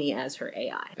with Tony as her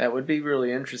AI. That would be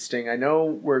really interesting. I know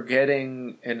we're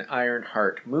getting an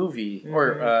Ironheart movie,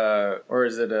 or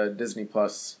is it a Disney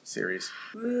Plus series?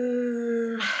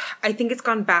 I think it's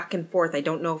gone back and forth. I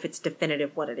don't know if it's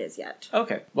definitive what it is yet.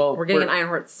 Okay, well, We're getting an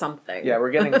Ironheart something. Yeah,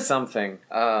 we're getting something.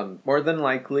 More than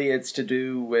likely, it's to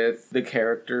do with the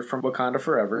character from Wakanda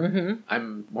Forever.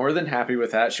 I'm more than happy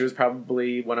with that. She was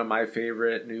probably one of my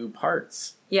favorite new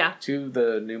parts Yeah. to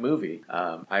the new movie.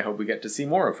 I hope we get to see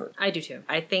more of her. I do too.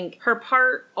 I think her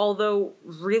part, although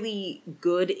really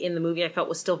good in the movie, I felt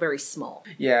was still very small.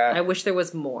 Yeah. I wish there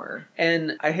was more.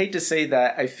 And I hate to say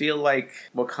that, I feel like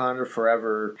Wakanda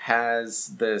Forever has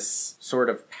this sort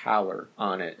of pallor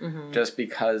on it just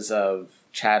because of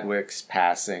Chadwick's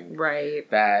passing. Right.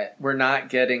 That we're not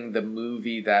getting the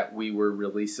movie that we were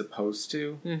really supposed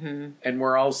to. And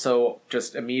we're also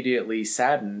just immediately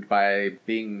saddened by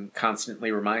being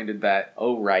constantly reminded that,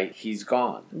 oh, right, he's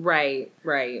gone. Right.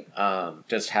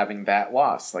 Just having that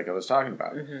loss, like I was talking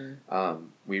about.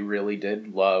 We really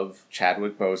did love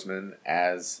Chadwick Boseman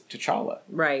as T'Challa.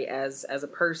 Right. As a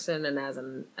person and as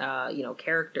an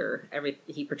character,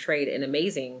 he portrayed an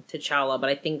amazing T'Challa, but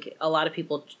I think a lot of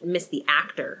people miss the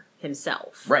actor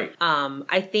himself. Right.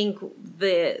 I think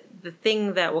the the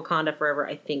thing that Wakanda Forever,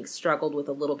 I think, struggled with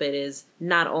a little bit is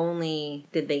not only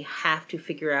did they have to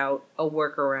figure out a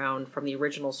workaround from the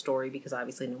original story, because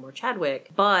obviously no more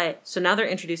Chadwick, but so now they're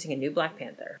introducing a new Black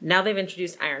Panther. Now they've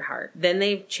introduced Ironheart. Then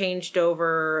they've changed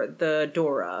over the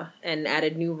Dora and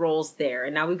added new roles there.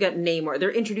 And now we've got Namor.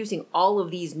 They're introducing all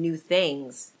of these new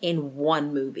things in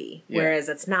one movie, whereas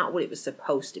that's not what it was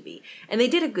supposed to be. And they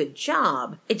did a good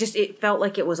job. It felt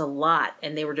like it was a lot,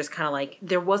 and they were just kind of like,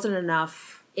 there wasn't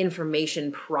enough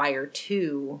information prior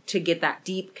to get that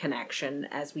deep connection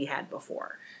as we had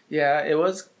before. Yeah, it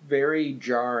was very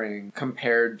jarring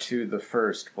compared to the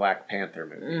first Black Panther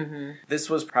movie. Mm-hmm. This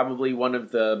was probably one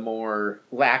of the more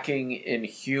lacking in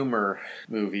humor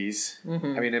movies.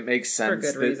 Mm-hmm. I mean, it makes sense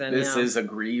For good reason, this is a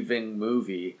grieving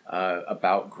movie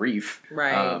about grief.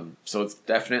 Right. So it's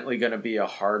definitely going to be a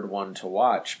hard one to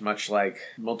watch, much like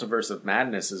Multiverse of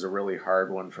Madness is a really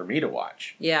hard one for me to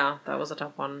watch. Yeah, that was a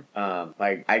tough one.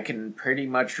 Like, I can pretty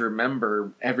much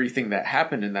remember everything that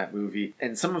happened in that movie,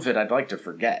 and some of it I'd like to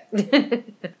forget.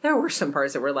 There were some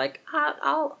parts that were like,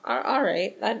 all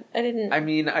right. I didn't... I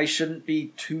mean, I shouldn't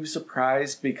be too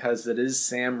surprised because it is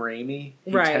Sam Raimi.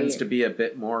 He Right. tends to be a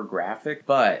bit more graphic,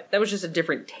 but... That was just a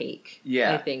different take,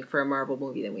 Yeah. I think, for a Marvel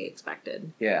movie than we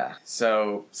expected. Yeah,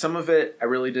 so some of it I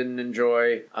really didn't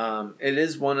enjoy. It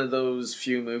is one of those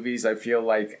few movies I feel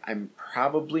like I'm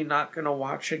probably not going to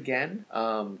watch again.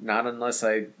 Not unless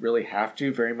I really have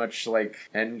to, very much like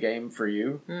Endgame for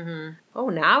you. Mm-hmm. Oh,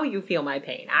 now you feel my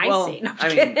pain. I see. No,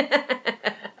 I mean,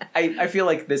 I feel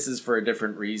like this is for a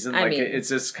different reason. I mean, it's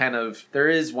just kind of... There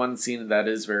is one scene that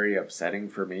is very upsetting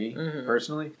for me,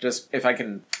 personally. Just, if I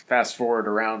can fast forward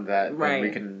around that, then we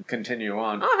can continue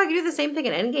on. Oh, if I could do the same thing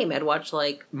in Endgame, I'd watch,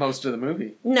 like... Most of the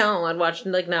movie. No, I'd watch,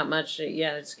 like, not much.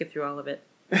 Yeah, I'd skip through all of it.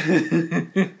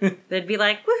 They'd be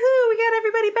like, woohoo, we got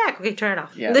everybody back. Okay, turn it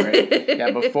off. Yeah, right.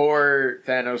 Yeah, before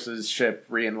Thanos' ship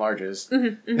re-enlarges.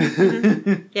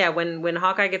 Yeah, when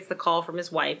Hawkeye gets the call from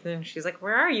his wife, and she's like,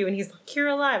 where are you? And he's like, you're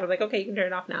alive. I'm like, okay, you can turn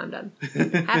it off now. I'm done.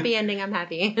 Happy ending. I'm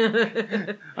happy.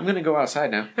 I'm going to go outside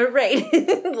now. Right.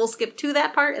 We'll skip to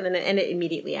that part and then end it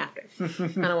immediately after. I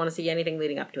don't want to see anything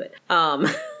leading up to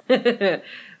it.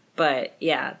 But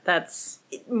yeah,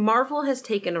 Marvel has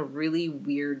taken a really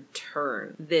weird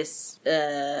turn this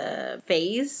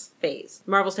phase.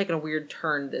 Marvel's taken a weird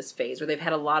turn this phase where they've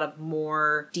had a lot of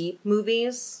more deep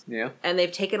movies. Yeah. And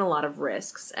they've taken a lot of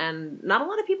risks, and not a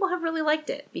lot of people have really liked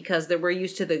it because we're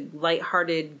used to the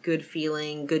lighthearted, good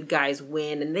feeling, good guys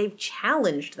win, and they've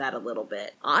challenged that a little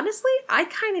bit. Honestly, I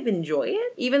kind of enjoy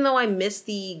it, even though I miss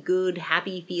the good,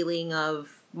 happy feeling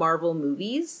of Marvel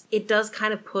movies. It does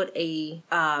kind of put a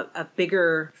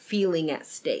bigger feeling at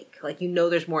stake. Like,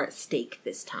 there's more at stake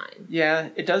this time. Yeah,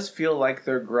 it does feel like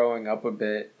they're growing up a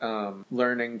bit,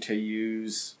 learning to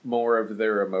use more of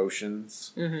their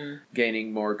emotions,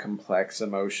 gaining more complex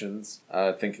emotions,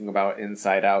 thinking about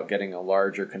Inside Out getting a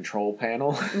larger control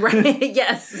panel. Right,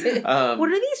 yes. What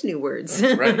are these new words?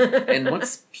 Right, and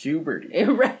what's puberty?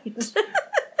 Right.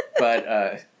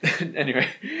 But anyway,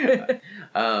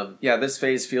 yeah, this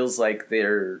phase feels like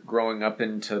they're growing up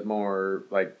into more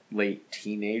like late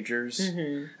teenagers.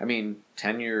 I mean,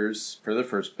 10 years for the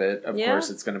first bit. Of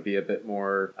course, it's going to be a bit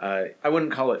more, I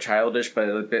wouldn't call it childish, but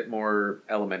a bit more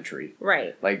elementary.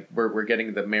 Right. Like, we're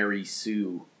getting the Mary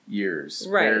Sue years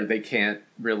where they can't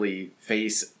really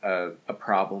face a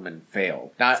problem and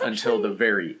fail. Not until the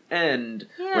very end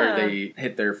where they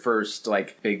hit their first,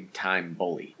 like, big time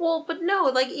bully. Well, but no,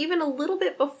 like, even a little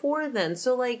bit before then.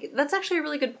 So, like, that's actually a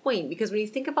really good point, because when you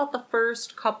think about the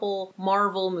first couple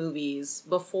Marvel movies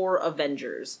before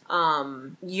Avengers,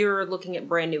 you're looking at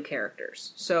brand new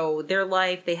characters. So their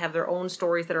life, they have their own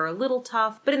stories that are a little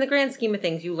tough, but in the grand scheme of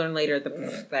things, you learn later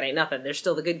that ain't nothing. They're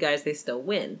still the good guys, they still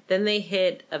win. Then they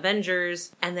hit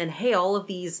Avengers, and then, hey, all of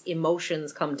these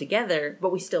emotions come together,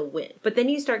 but we still win. But then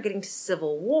you start getting to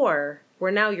Civil War,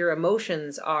 where now your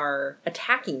emotions are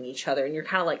attacking each other and you're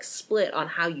kind of like split on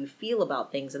how you feel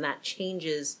about things, and that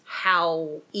changes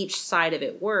how each side of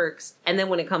it works. And then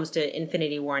when it comes to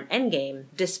Infinity War and Endgame,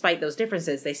 despite those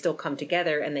differences, they still come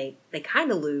together and they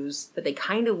kind of lose, but they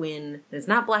kind of win. And it's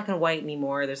not black and white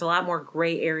anymore. There's a lot more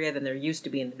gray area than there used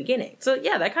to be in the beginning. So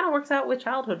yeah, that kind of works out with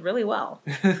childhood really well.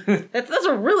 That's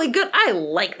a really good, I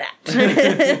like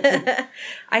that.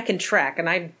 I can track, and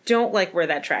I don't like where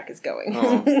that track is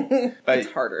going.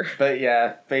 It's harder. But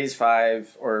yeah, phase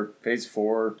 5 or phase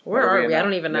 4. Where are we? I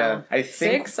don't even know. Yeah, I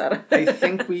think 6? I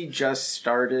think we just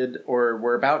started, or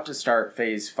we're about to start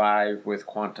phase 5 with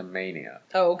Quantum Mania.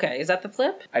 Oh, okay. Is that the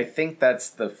flip? I think that's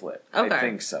the flip. Okay. I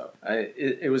think so.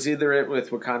 It was either it with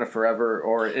Wakanda Forever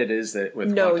or it is it with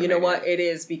No, Quantum you know Mania. what? It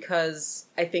is because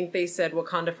I think they said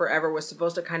Wakanda Forever was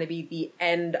supposed to kind of be the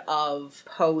end of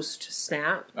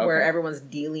post-snap, where Okay. everyone's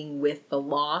dealing with the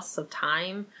loss of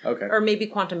time. Okay. Or maybe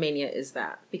Quantum Mania is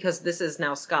that, because this is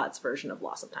now Scott's version of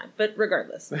loss of time. But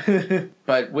regardless.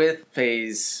 But with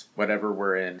phase whatever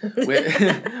we're in,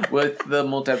 with the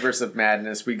Multiverse of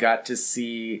Madness, we got to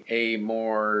see a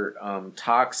more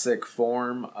toxic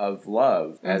form of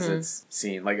love, as it's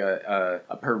seen, like a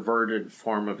perverted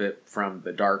form of it from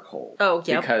the Darkhold. Oh,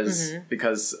 yeah.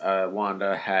 Because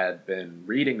Wanda had been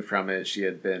reading from it, she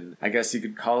had been, I guess you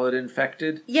could call it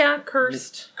infected. Yeah,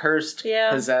 cursed. Cursed,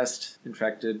 Yeah. possessed,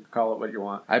 infected, call it what you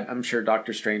want. I'm sure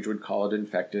Doctor Strange would call it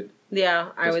infected. Yeah,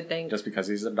 I would think. Just because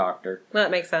he's a doctor. Well,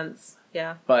 that makes sense.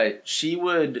 Yeah. But she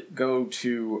would go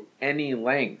to any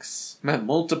lengths,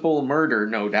 multiple murder,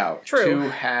 no doubt, True. to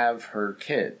have her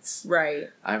kids. Right.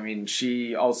 I mean,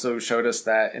 she also showed us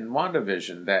that in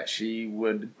WandaVision, that she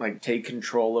would like take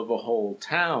control of a whole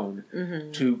town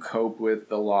to cope with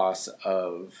the loss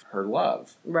of her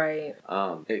love. Right.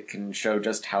 It can show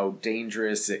just how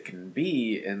dangerous it can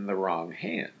be in the wrong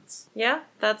hands. Yeah,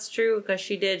 that's true, because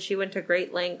she did. She went to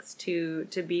great lengths to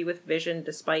be with Vision,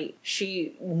 despite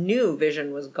she knew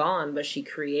Vision was gone, but she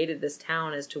created this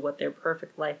town as to what their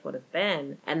perfect life would have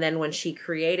been. And then when she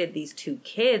created these 2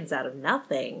 kids out of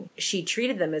nothing, she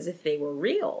treated them as if they were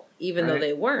real, even though Right.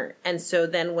 they weren't. And so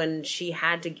then when she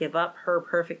had to give up her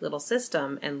perfect little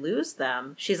system and lose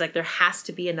them, she's like, there has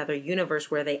to be another universe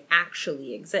where they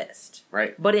actually exist.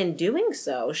 Right. But in doing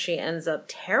so, she ends up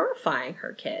terrifying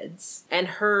her kids, and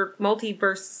her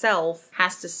multiverse self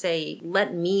has to say,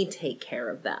 let me take care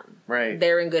of them. Right.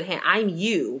 They're in good hands. I'm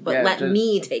you, but Yeah, let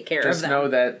me take care of Just them. know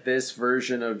that this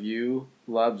version of you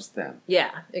loves them.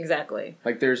 Yeah, exactly.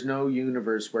 Like, there's no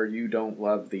universe where you don't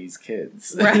love these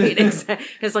kids. Right, exactly.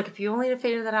 It's like, if you only had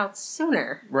figured that out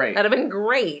sooner, Right. that'd have been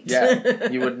great. Yeah,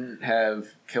 you wouldn't have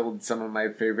killed some of my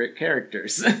favorite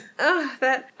characters.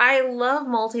 Ugh, I love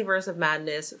Multiverse of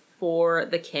Madness for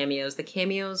the cameos. The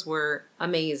cameos were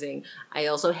amazing. I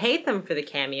also hate them for the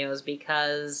cameos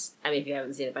because, I mean, if you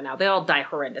haven't seen it by now, they all die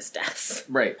horrendous deaths.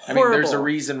 Right. I mean, there's a Horrible.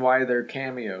 reason why they're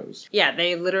cameos. Yeah,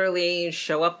 they literally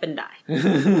show up and die.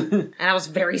 And I was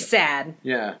very sad.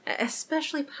 Yeah.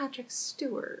 Especially Patrick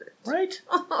Stewart. Right?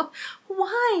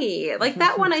 Why? Like,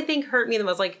 that one I think hurt me the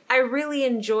most. Like, I really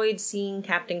enjoyed seeing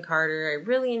Captain Carter. I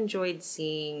really enjoyed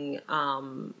seeing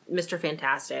Mr.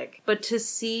 Fantastic. But to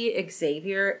see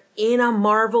Xavier in a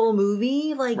Marvel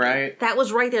movie, like, Right. that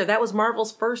was right there. That was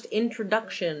Marvel's first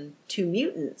introduction to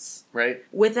mutants. Right?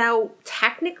 Without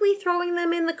technically throwing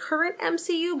them in the current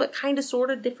MCU, but kind of sort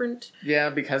of different. Yeah,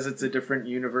 because it's a different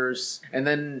universe. And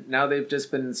then now they've just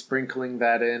been sprinkling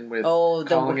that in with Oh,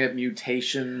 calling it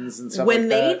mutations and stuff When like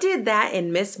they that. did that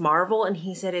in Miss Marvel, and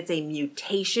he said it's a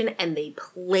mutation, and they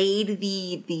played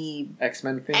the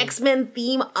X-Men thing? X-Men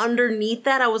theme underneath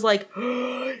that, I was like,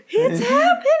 it's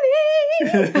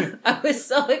happening! I was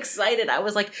so excited. I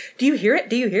was like, do you hear it?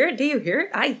 Do you hear it? Do you hear it?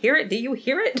 I hear it. Do you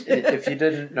hear it? If you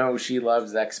didn't know, she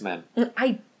loves X-Men.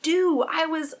 I do.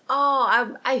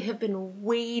 I have been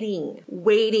waiting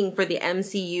for the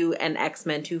MCU and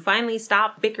X-Men to finally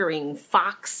stop bickering.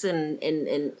 Fox and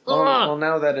Well,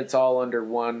 now that it's all under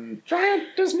one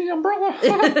giant Disney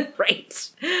umbrella. right.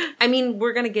 I mean,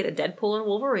 we're gonna get a Deadpool and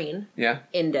Wolverine Yeah.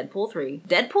 in Deadpool 3.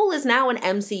 Deadpool is now an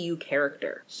MCU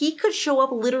character. He could show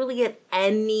up literally at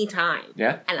any time.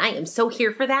 Yeah. And I am so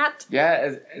here for that.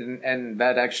 Yeah, and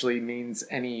that actually means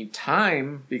any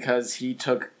time because he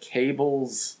took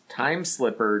Cable's time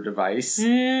slipper device.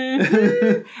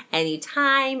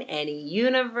 Anytime, any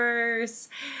universe,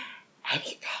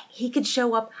 anything. He could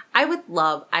show up. I would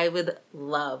love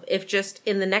if just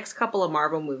in the next couple of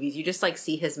Marvel movies, you just like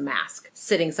see his mask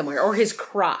sitting somewhere or his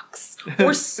Crocs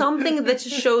or something that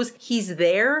just shows he's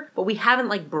there, but we haven't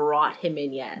like brought him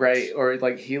in yet. Right, or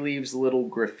like he leaves little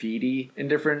graffiti in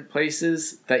different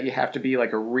places that you have to be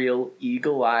like a real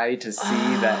eagle eye to see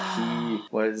that he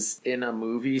was in a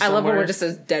movie I somewhere. love when it just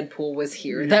says Deadpool was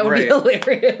here. That would be Right.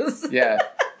 hilarious. Yeah.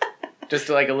 Just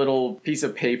like a little piece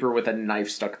of paper with a knife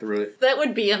stuck through it. That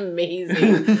would be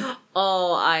amazing.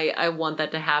 Oh, I want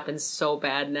that to happen so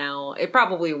bad now. It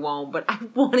probably won't, but I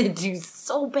wanted to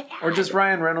so bad. Or just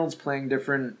Ryan Reynolds playing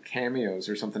different cameos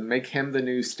or something. Make him the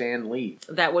new Stan Lee.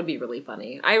 That would be really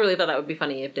funny. I really thought that would be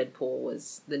funny if Deadpool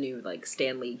was the new, like,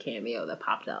 Stan Lee cameo that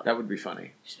popped up. That would be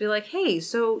funny. Just be like, hey,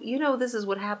 so, this is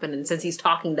what happened. And since he's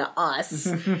talking to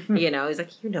us, he's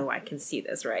like, I can see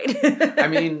this, right? I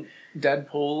mean,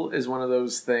 Deadpool is one of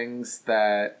those things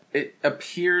that it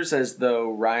appears as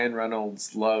though Ryan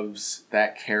Reynolds loves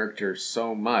that character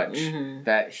so much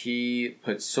that he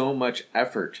put so much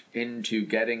effort into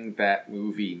getting that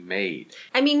movie made.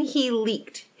 I mean, he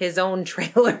leaked his own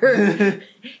trailer.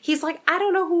 He's like, I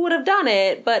don't know who would have done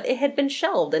it, but it had been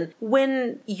shelved. And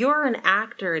when you're an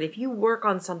actor and if you work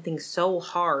on something so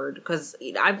hard, because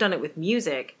I've done it with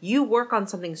music, you work on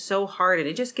something so hard and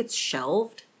it just gets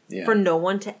shelved. Yeah. For no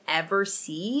one to ever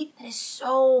see. That is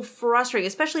so frustrating,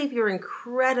 especially if you're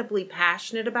incredibly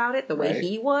passionate about it the way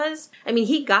he was. I mean,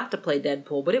 he got to play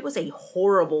Deadpool, but it was a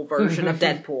horrible version of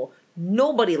Deadpool.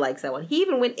 Nobody likes that one. He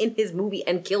even went in his movie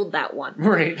and killed that one.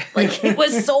 Right. Like, it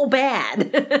was so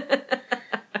bad.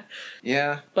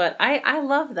 Yeah. But I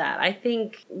love that. I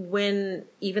think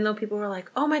even though people were like,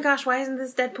 oh my gosh, why isn't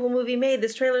this Deadpool movie made?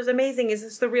 This trailer's amazing. Is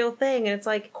this the real thing? And it's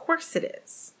like, of course it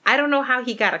is. I don't know how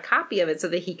he got a copy of it so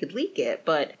that he could leak it,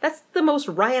 but that's the most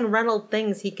Ryan Reynolds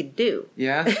things he could do.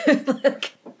 Yeah.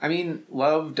 I mean,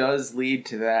 love does lead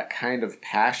to that kind of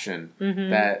passion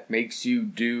that makes you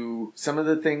do some of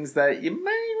the things that you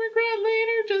might regret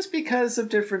later just because of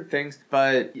different things.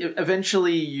 But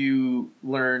eventually you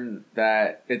learn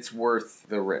that it's worth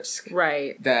the risk.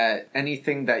 Right. That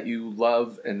anything that you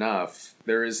love enough,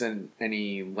 there isn't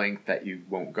any length that you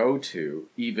won't go to,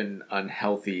 even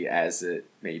unhealthy as it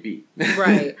may be.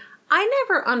 Right. I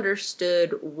never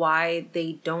understood why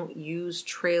they don't use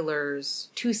trailers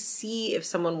to see if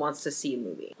someone wants to see a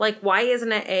movie. Like, why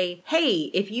isn't it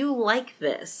hey, if you like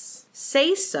this,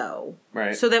 say so.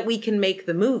 Right. So that we can make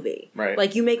the movie. Right.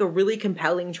 Like, you make a really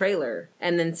compelling trailer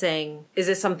and then saying, is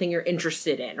this something you're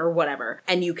interested in or whatever?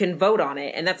 And you can vote on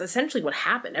it. And that's essentially what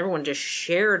happened. Everyone just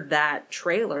shared that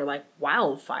trailer like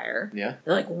wildfire. Yeah.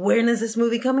 They're like, when is this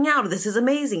movie coming out? This is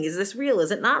amazing. Is this real? Is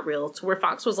it not real? To where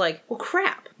Fox was like, well,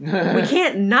 crap. We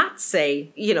can't not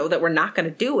say, that we're not going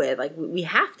to do it. Like, we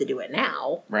have to do it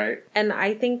now. Right. And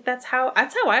I think that's how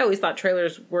I always thought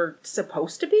trailers were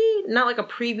supposed to be. Not like a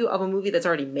preview of a movie that's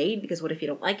already made, because what if you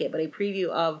don't like it, but a preview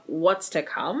of what's to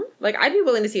come. Like, I'd be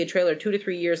willing to see a trailer 2 to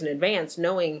 3 years in advance,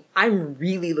 knowing I'm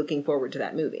really looking forward to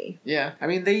that movie. Yeah. I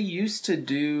mean, they used to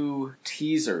do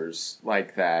teasers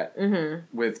like that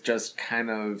with just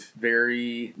kind of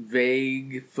very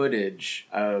vague footage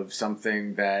of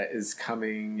something that is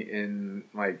coming in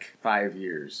like 5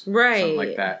 years. Right. Something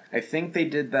like that. I think they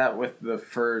did that with the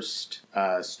first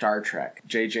Star Trek.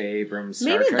 J.J. Abrams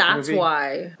Star Trek movie. Maybe that's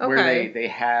why. Okay. Where they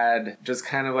had just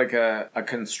kind of like a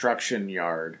construction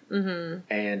yard.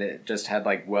 And it just had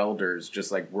like welders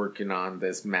just like working on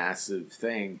this massive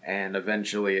thing. And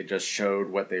eventually it just showed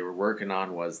what they were working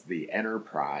on was the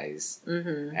Enterprise.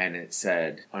 And it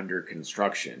said under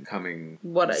construction coming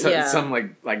some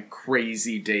like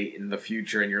crazy date in the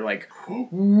future. And you're like,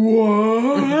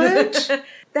 what?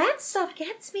 That stuff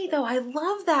gets me, though. I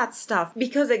love that stuff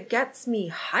because it gets me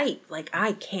hyped. Like,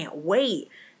 I can't wait.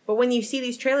 But when you see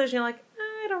these trailers, you're like,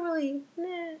 I don't really,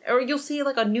 Or you'll see,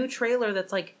 like, a new trailer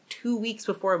that's, like, 2 weeks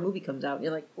before a movie comes out. And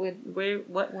you're like,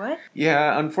 what?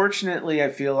 Yeah, unfortunately, I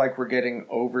feel like we're getting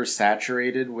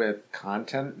oversaturated with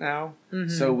content now.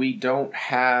 So we don't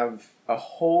have a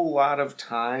whole lot of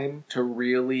time to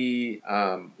really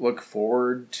look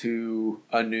forward to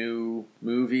a new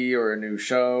movie or a new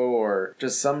show or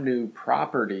just some new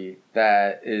property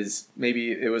that is,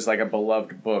 maybe it was like a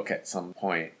beloved book at some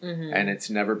point and it's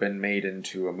never been made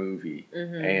into a movie.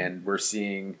 And we're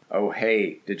seeing, oh,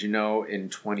 hey, did you know in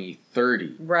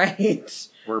 2030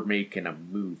 we're making a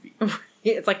movie?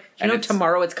 It's like,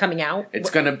 tomorrow it's coming out? It's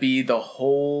going to be the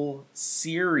whole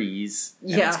series,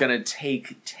 and it's going to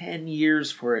take 10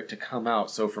 years for it to come out.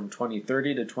 So from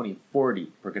 2030 to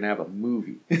 2040, we're going to have a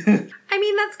movie. I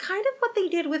mean, that's kind of what they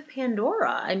did with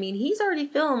Pandora. I mean, he's already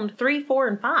filmed 3, 4,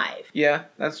 and 5. Yeah,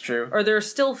 that's true. Or they're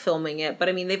still filming it, but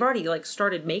I mean, they've already,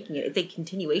 started making it. It's a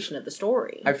continuation of the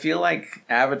story. I feel like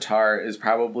Avatar is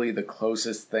probably the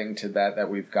closest thing to that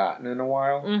we've gotten in a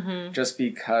while. Just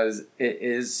because it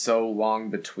is so long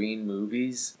between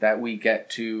movies that we get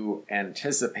to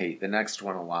anticipate the next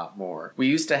one a lot more. We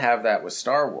used to have that with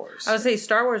Star Wars. I would say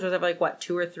Star Wars was every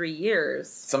 2 or 3 years.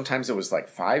 Sometimes it was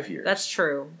 5 years. That's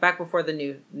true. Back before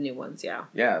the new ones, yeah.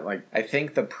 Yeah, I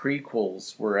think the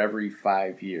prequels were every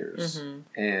 5 years.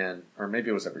 Or maybe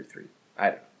it was every 3. I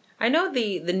don't know. I know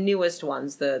the newest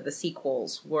ones, the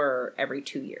sequels, were every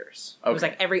 2 years. It was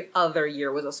like every other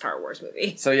year was a Star Wars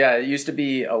movie. So yeah, it used to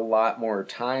be a lot more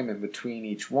time in between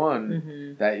each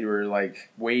one that you were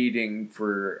like waiting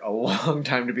for a long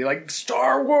time to be like,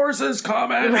 Star Wars is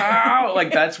coming out!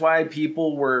 Like that's why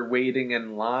people were waiting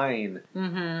in line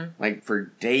like for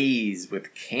days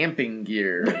with camping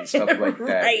gear and stuff like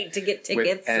that. Right, to get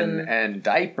tickets and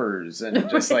diapers and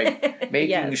just like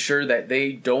making sure that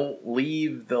they don't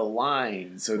leave the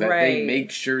line so that they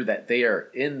make sure that they are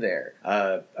in there.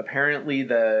 Apparently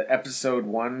the episode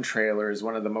 1 trailer is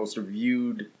one of the most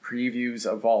viewed previews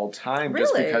of all time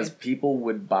just because people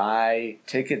would buy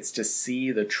tickets to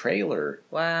see the trailer.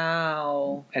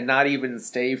 Wow. And not even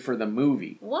stay for the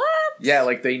movie. What? Yeah,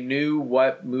 like they knew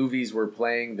what movies were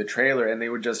playing the trailer and they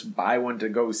would just buy one to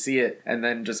go see it and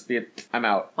then just be, I'm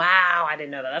out. Wow, I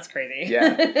didn't know that. That's crazy.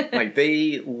 Yeah. Like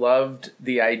they loved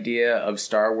the idea of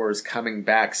Star Wars coming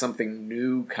back, something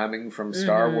new coming from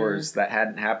Star Wars that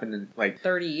hadn't happened in like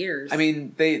 30 years. I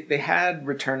mean, they had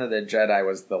Return of the Jedi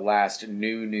was the last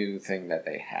new thing that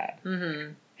they had.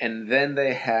 And then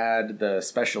they had the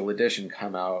special edition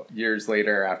come out years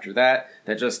later after that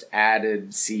just added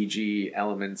CG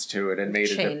elements to it and made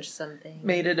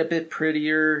it a bit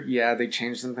prettier. Yeah, they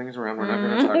changed some things around. We're not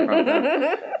going to talk about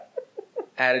that.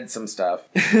 Added some stuff.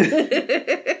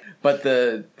 But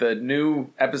the new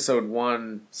episode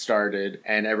 1 started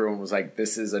and everyone was like,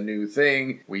 this is a new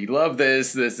thing. We love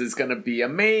this. This is going to be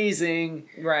amazing.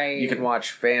 Right. You can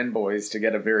watch Fanboys to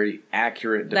get a very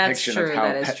accurate depiction of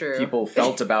how people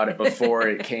felt about it before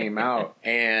it came out.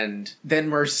 And then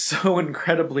we're so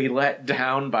incredibly let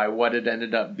down by what it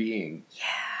ended up being. Yeah.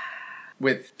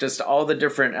 With just all the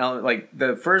different elements. Like,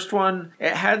 the first one,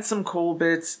 it had some cool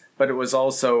bits, but it was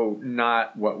also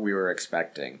not what we were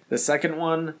expecting. The second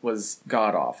one was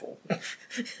god-awful.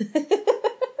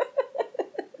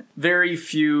 Very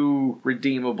few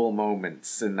redeemable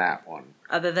moments in that one.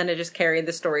 Other than it just carried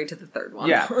the story to the third one.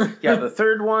 Yeah, the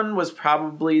third one was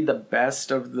probably the best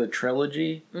of the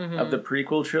trilogy, of the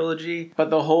prequel trilogy. But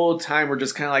the whole time we're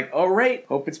just kind of like, all right,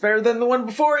 hope it's better than the one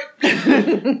before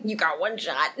it. You got one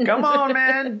shot. Come on,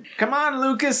 man. Come on,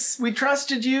 Lucas. We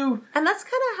trusted you. And that's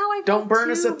kind of how I felt Don't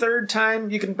burn us a third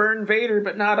time. You can burn Vader,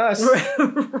 but not us.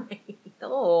 Right.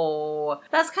 Oh,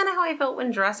 that's kind of how I felt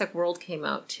when Jurassic World came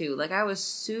out too. Like I was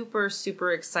super,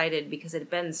 super excited because it had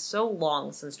been so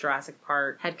long since Jurassic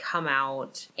Park had come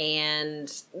out,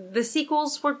 and the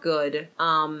sequels were good.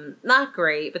 Not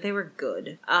great, but they were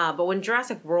good. But when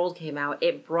Jurassic World came out,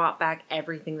 it brought back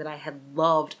everything that I had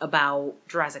loved about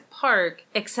Jurassic Park,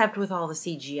 except with all the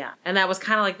CGI, and that was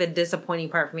kind of like the disappointing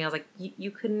part for me. I was like,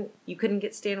 you couldn't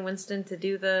get Stan Winston to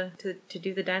do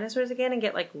the dinosaurs again and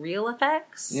get like real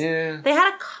effects. Yeah. They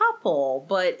had a couple,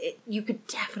 but you could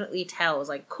definitely tell it was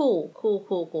like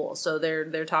cool. So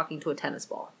they're talking to a tennis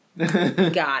ball.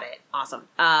 Got it. Awesome.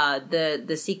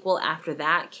 The sequel after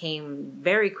that came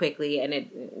very quickly, and it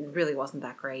really wasn't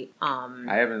that great.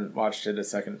 I haven't watched it a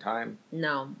second time.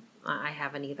 No, I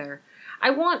haven't either. I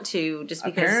want to, just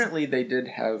because... Apparently they did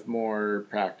have more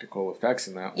practical effects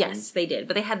in that one. Yes, they did.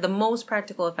 But they had the most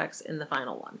practical effects in the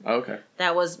final one. Okay.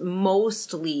 That was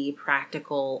mostly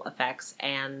practical effects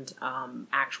and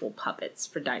actual puppets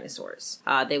for dinosaurs.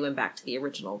 They went back to the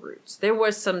original roots. There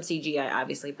was some CGI,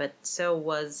 obviously, but so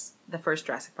was the first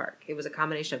Jurassic Park. It was a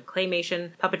combination of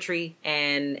claymation, puppetry,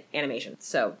 and animation.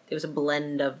 So it was a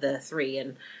blend of the three,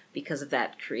 and because of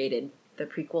that created the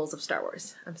prequels of Star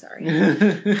Wars. I'm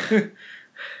sorry.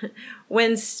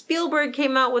 When Spielberg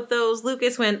came out with those,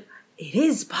 Lucas went, it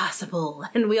is possible.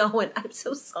 And we all went, I'm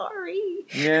so sorry.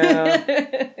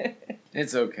 Yeah.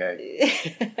 It's okay.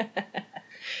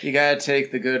 You gotta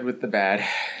take the good with the bad.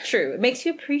 True. It makes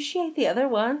you appreciate the other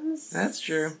ones. That's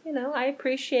true. You know, I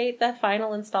appreciate the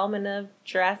final installment of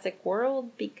Jurassic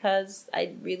World because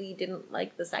I really didn't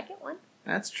like the second one.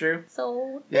 That's true.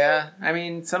 So... Yeah, I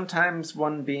mean, sometimes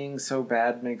one being so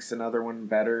bad makes another one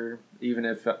better, even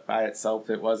if by itself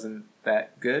it wasn't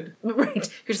that good. Right.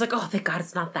 You're just like, oh, thank God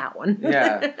it's not that one.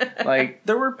 Yeah. Like,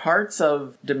 there were parts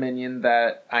of Dominion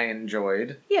that I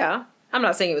enjoyed. Yeah. I'm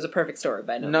not saying it was a perfect story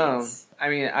by no means. I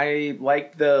mean, I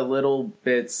liked the little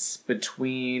bits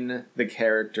between the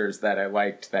characters that I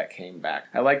liked that came back.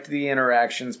 I liked the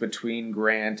interactions between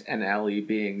Grant and Ellie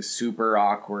being super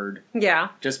awkward. Yeah.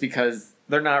 Just because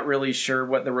they're not really sure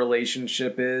what the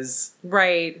relationship is.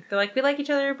 Right. They're like, we like each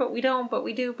other, but we don't, but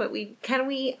we do, but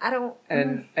I don't.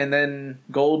 And then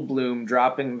Goldblum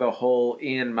dropping the whole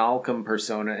Ian Malcolm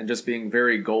persona and just being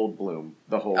very Goldblum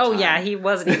the whole time. Oh yeah, he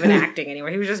wasn't even acting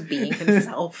anywhere. He was just being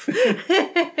himself.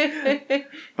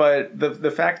 But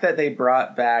the fact that they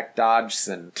brought back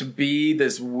Dodgson to be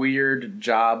this weird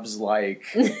Jobs-like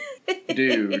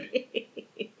dude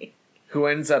who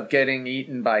ends up getting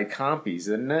eaten by compies,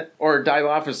 isn't it? Or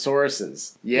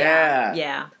Dilophosaurus's. Yeah.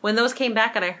 Yeah. When those came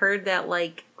back and I heard that,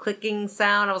 like, clicking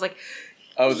sound, I was like,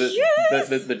 oh, yes!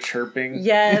 the chirping.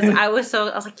 Yes, I was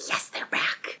like, yes, they're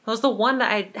back. That was the one that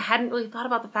I hadn't really thought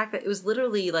about, the fact that it was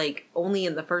literally, like, only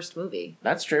in the first movie.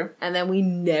 That's true. And then we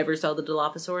never saw the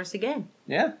Dilophosaurus again.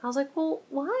 Yeah. I was like, well,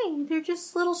 why? They're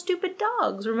just little stupid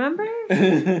dogs, remember?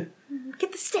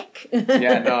 Get the stick.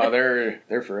 Yeah, no,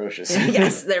 they're ferocious.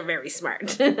 Yes, they're very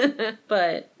smart.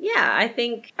 But yeah, I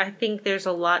think there's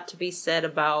a lot to be said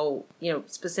about,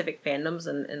 specific fandoms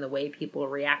and the way people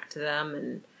react to them,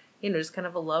 and just kind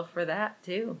of a love for that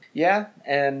too. Yeah,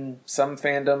 and some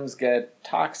fandoms get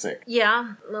toxic.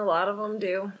 Yeah, a lot of them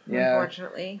do,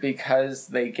 unfortunately. Because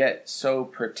they get so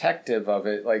protective of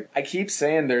it. Like, I keep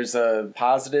saying there's a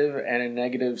positive and a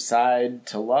negative side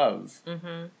to love.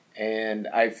 Mm-hmm. And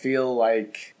I feel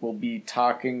like we'll be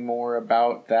talking more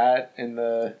about that in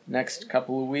the next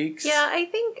couple of weeks. Yeah, I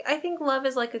think love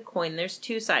is like a coin. There's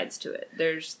two sides to it.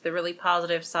 There's the really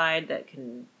positive side that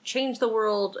can change the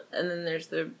world, and then there's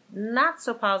the not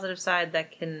so positive side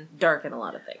that can darken a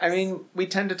lot of things. I mean, we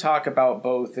tend to talk about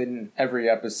both in every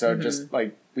episode, mm-hmm. just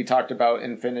like we talked about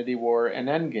Infinity War and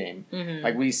Endgame. Mm-hmm.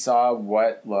 Like, we saw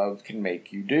what love can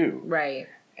make you do. Right.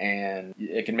 And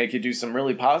it can make you do some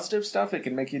really positive stuff. It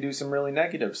can make you do some really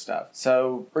negative stuff.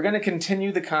 So we're going to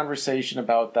continue the conversation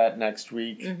about that next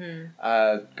week.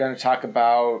 Mm-hmm. Going to talk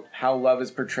about how love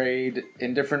is portrayed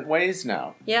in different ways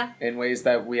now. Yeah. In ways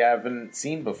that we haven't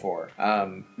seen before.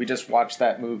 We just watched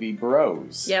that movie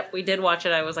Bros. Yep, we did watch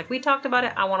it. I was like, we talked about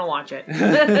it. I want to watch it.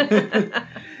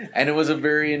 And it was a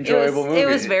very enjoyable movie. It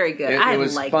was very good. It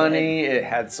was funny. It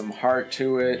had some heart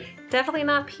to it. Definitely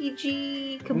not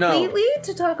PG completely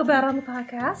to talk about on the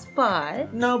podcast,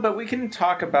 but... No, but we can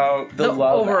talk about the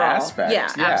love overall aspect. Yeah,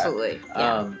 absolutely.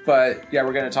 Yeah. But, yeah,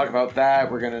 we're going to talk about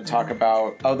that. We're going to talk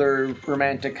about other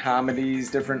romantic comedies,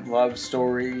 different love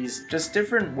stories, just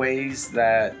different ways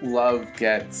that love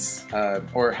gets,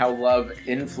 or how love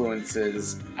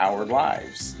influences our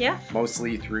lives. Yeah.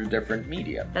 Mostly through different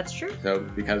media. That's true. So,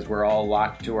 because we're all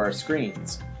locked to our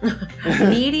screens.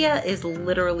 Media is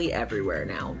literally everywhere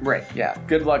now. Right, yeah.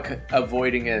 Good luck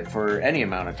avoiding it for any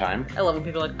amount of time. I love when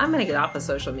people are like, I'm going to get off of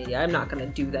social media. I'm not going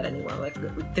to do that anymore. Like,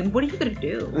 then what are you going to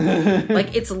do?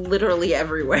 Like, it's literally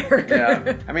everywhere.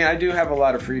 Yeah. I mean, I do have a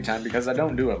lot of free time because I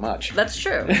don't do it much. That's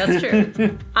true. That's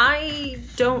true. I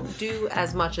don't do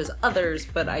as much as others,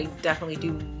 but I definitely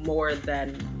do more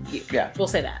than you. Yeah. We'll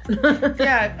say that.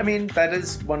 Yeah, I mean, that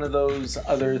is one of those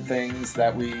other things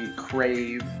that we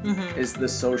crave, mm-hmm. is the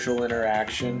social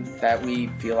interaction that we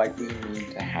feel like we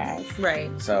need to have. Right.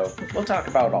 So we'll talk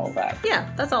about all that. Yeah,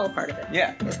 that's all a part of it.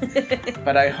 Yeah.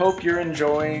 But I hope you're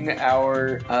enjoying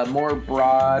our more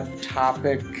broad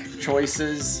topic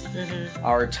choices, mm-hmm.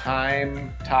 our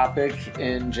time topic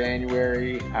in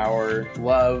January, our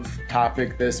love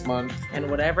topic this month. And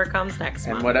whatever comes next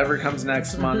month. And whatever comes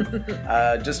next month.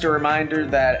 Just a reminder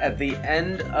that at the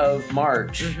end of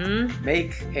March, mm-hmm.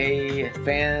 make a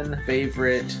fan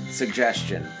favorite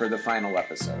suggestion for the final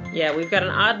episode. Yeah, we've got an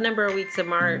odd number of weeks of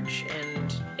March,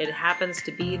 and it happens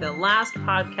to be the last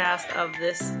podcast of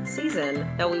this season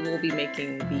that we will be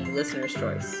making the listener's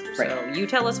choice. Right. So you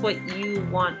tell us what you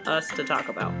want us to talk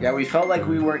about. Yeah, we felt like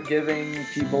we weren't giving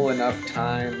people enough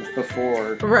time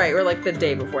before. Right, or like the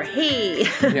day before. Hey!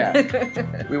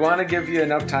 Yeah. We want to give you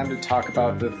enough time to talk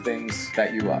about the things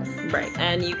that you love. Right.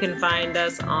 And you can find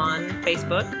us on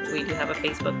Facebook. We do have a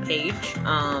Facebook page.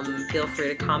 Feel free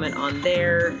to comment on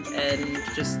there and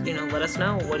just, let us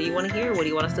know. What do you want to hear? What do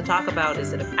you want us to talk about?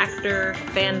 Is it an actor, a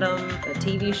fandom, a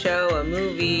TV show, a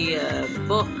movie, a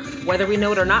book? Whether we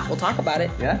know it or not, we'll talk about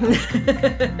it. Yeah.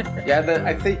 Yeah,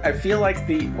 I feel like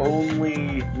the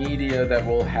only media that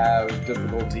we'll have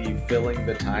difficulty filling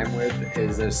the time with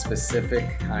is a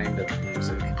specific kind of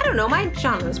music. I don't know. My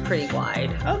genre's pretty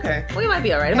wide. Okay. We might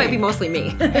be all right. It might be mostly me.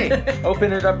 Hey,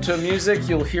 open it up to music.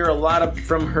 You'll hear a lot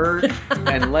from her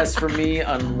and less from me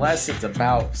unless it's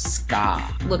about ska.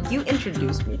 Look, you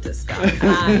introduced me to ska.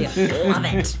 I love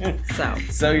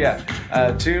it. So yeah,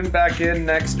 tune back in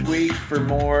next week for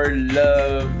more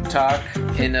love talk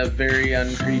in a very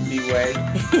uncreepy way.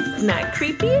 Not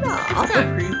creepy at all. It's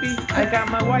not creepy. I got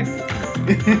my wife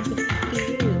with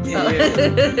me.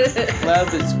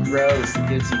 Love is gross. It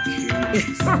gives you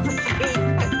cooties.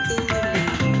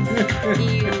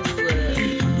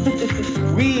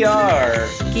 We are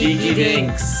Geeky Geeky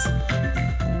Dinks.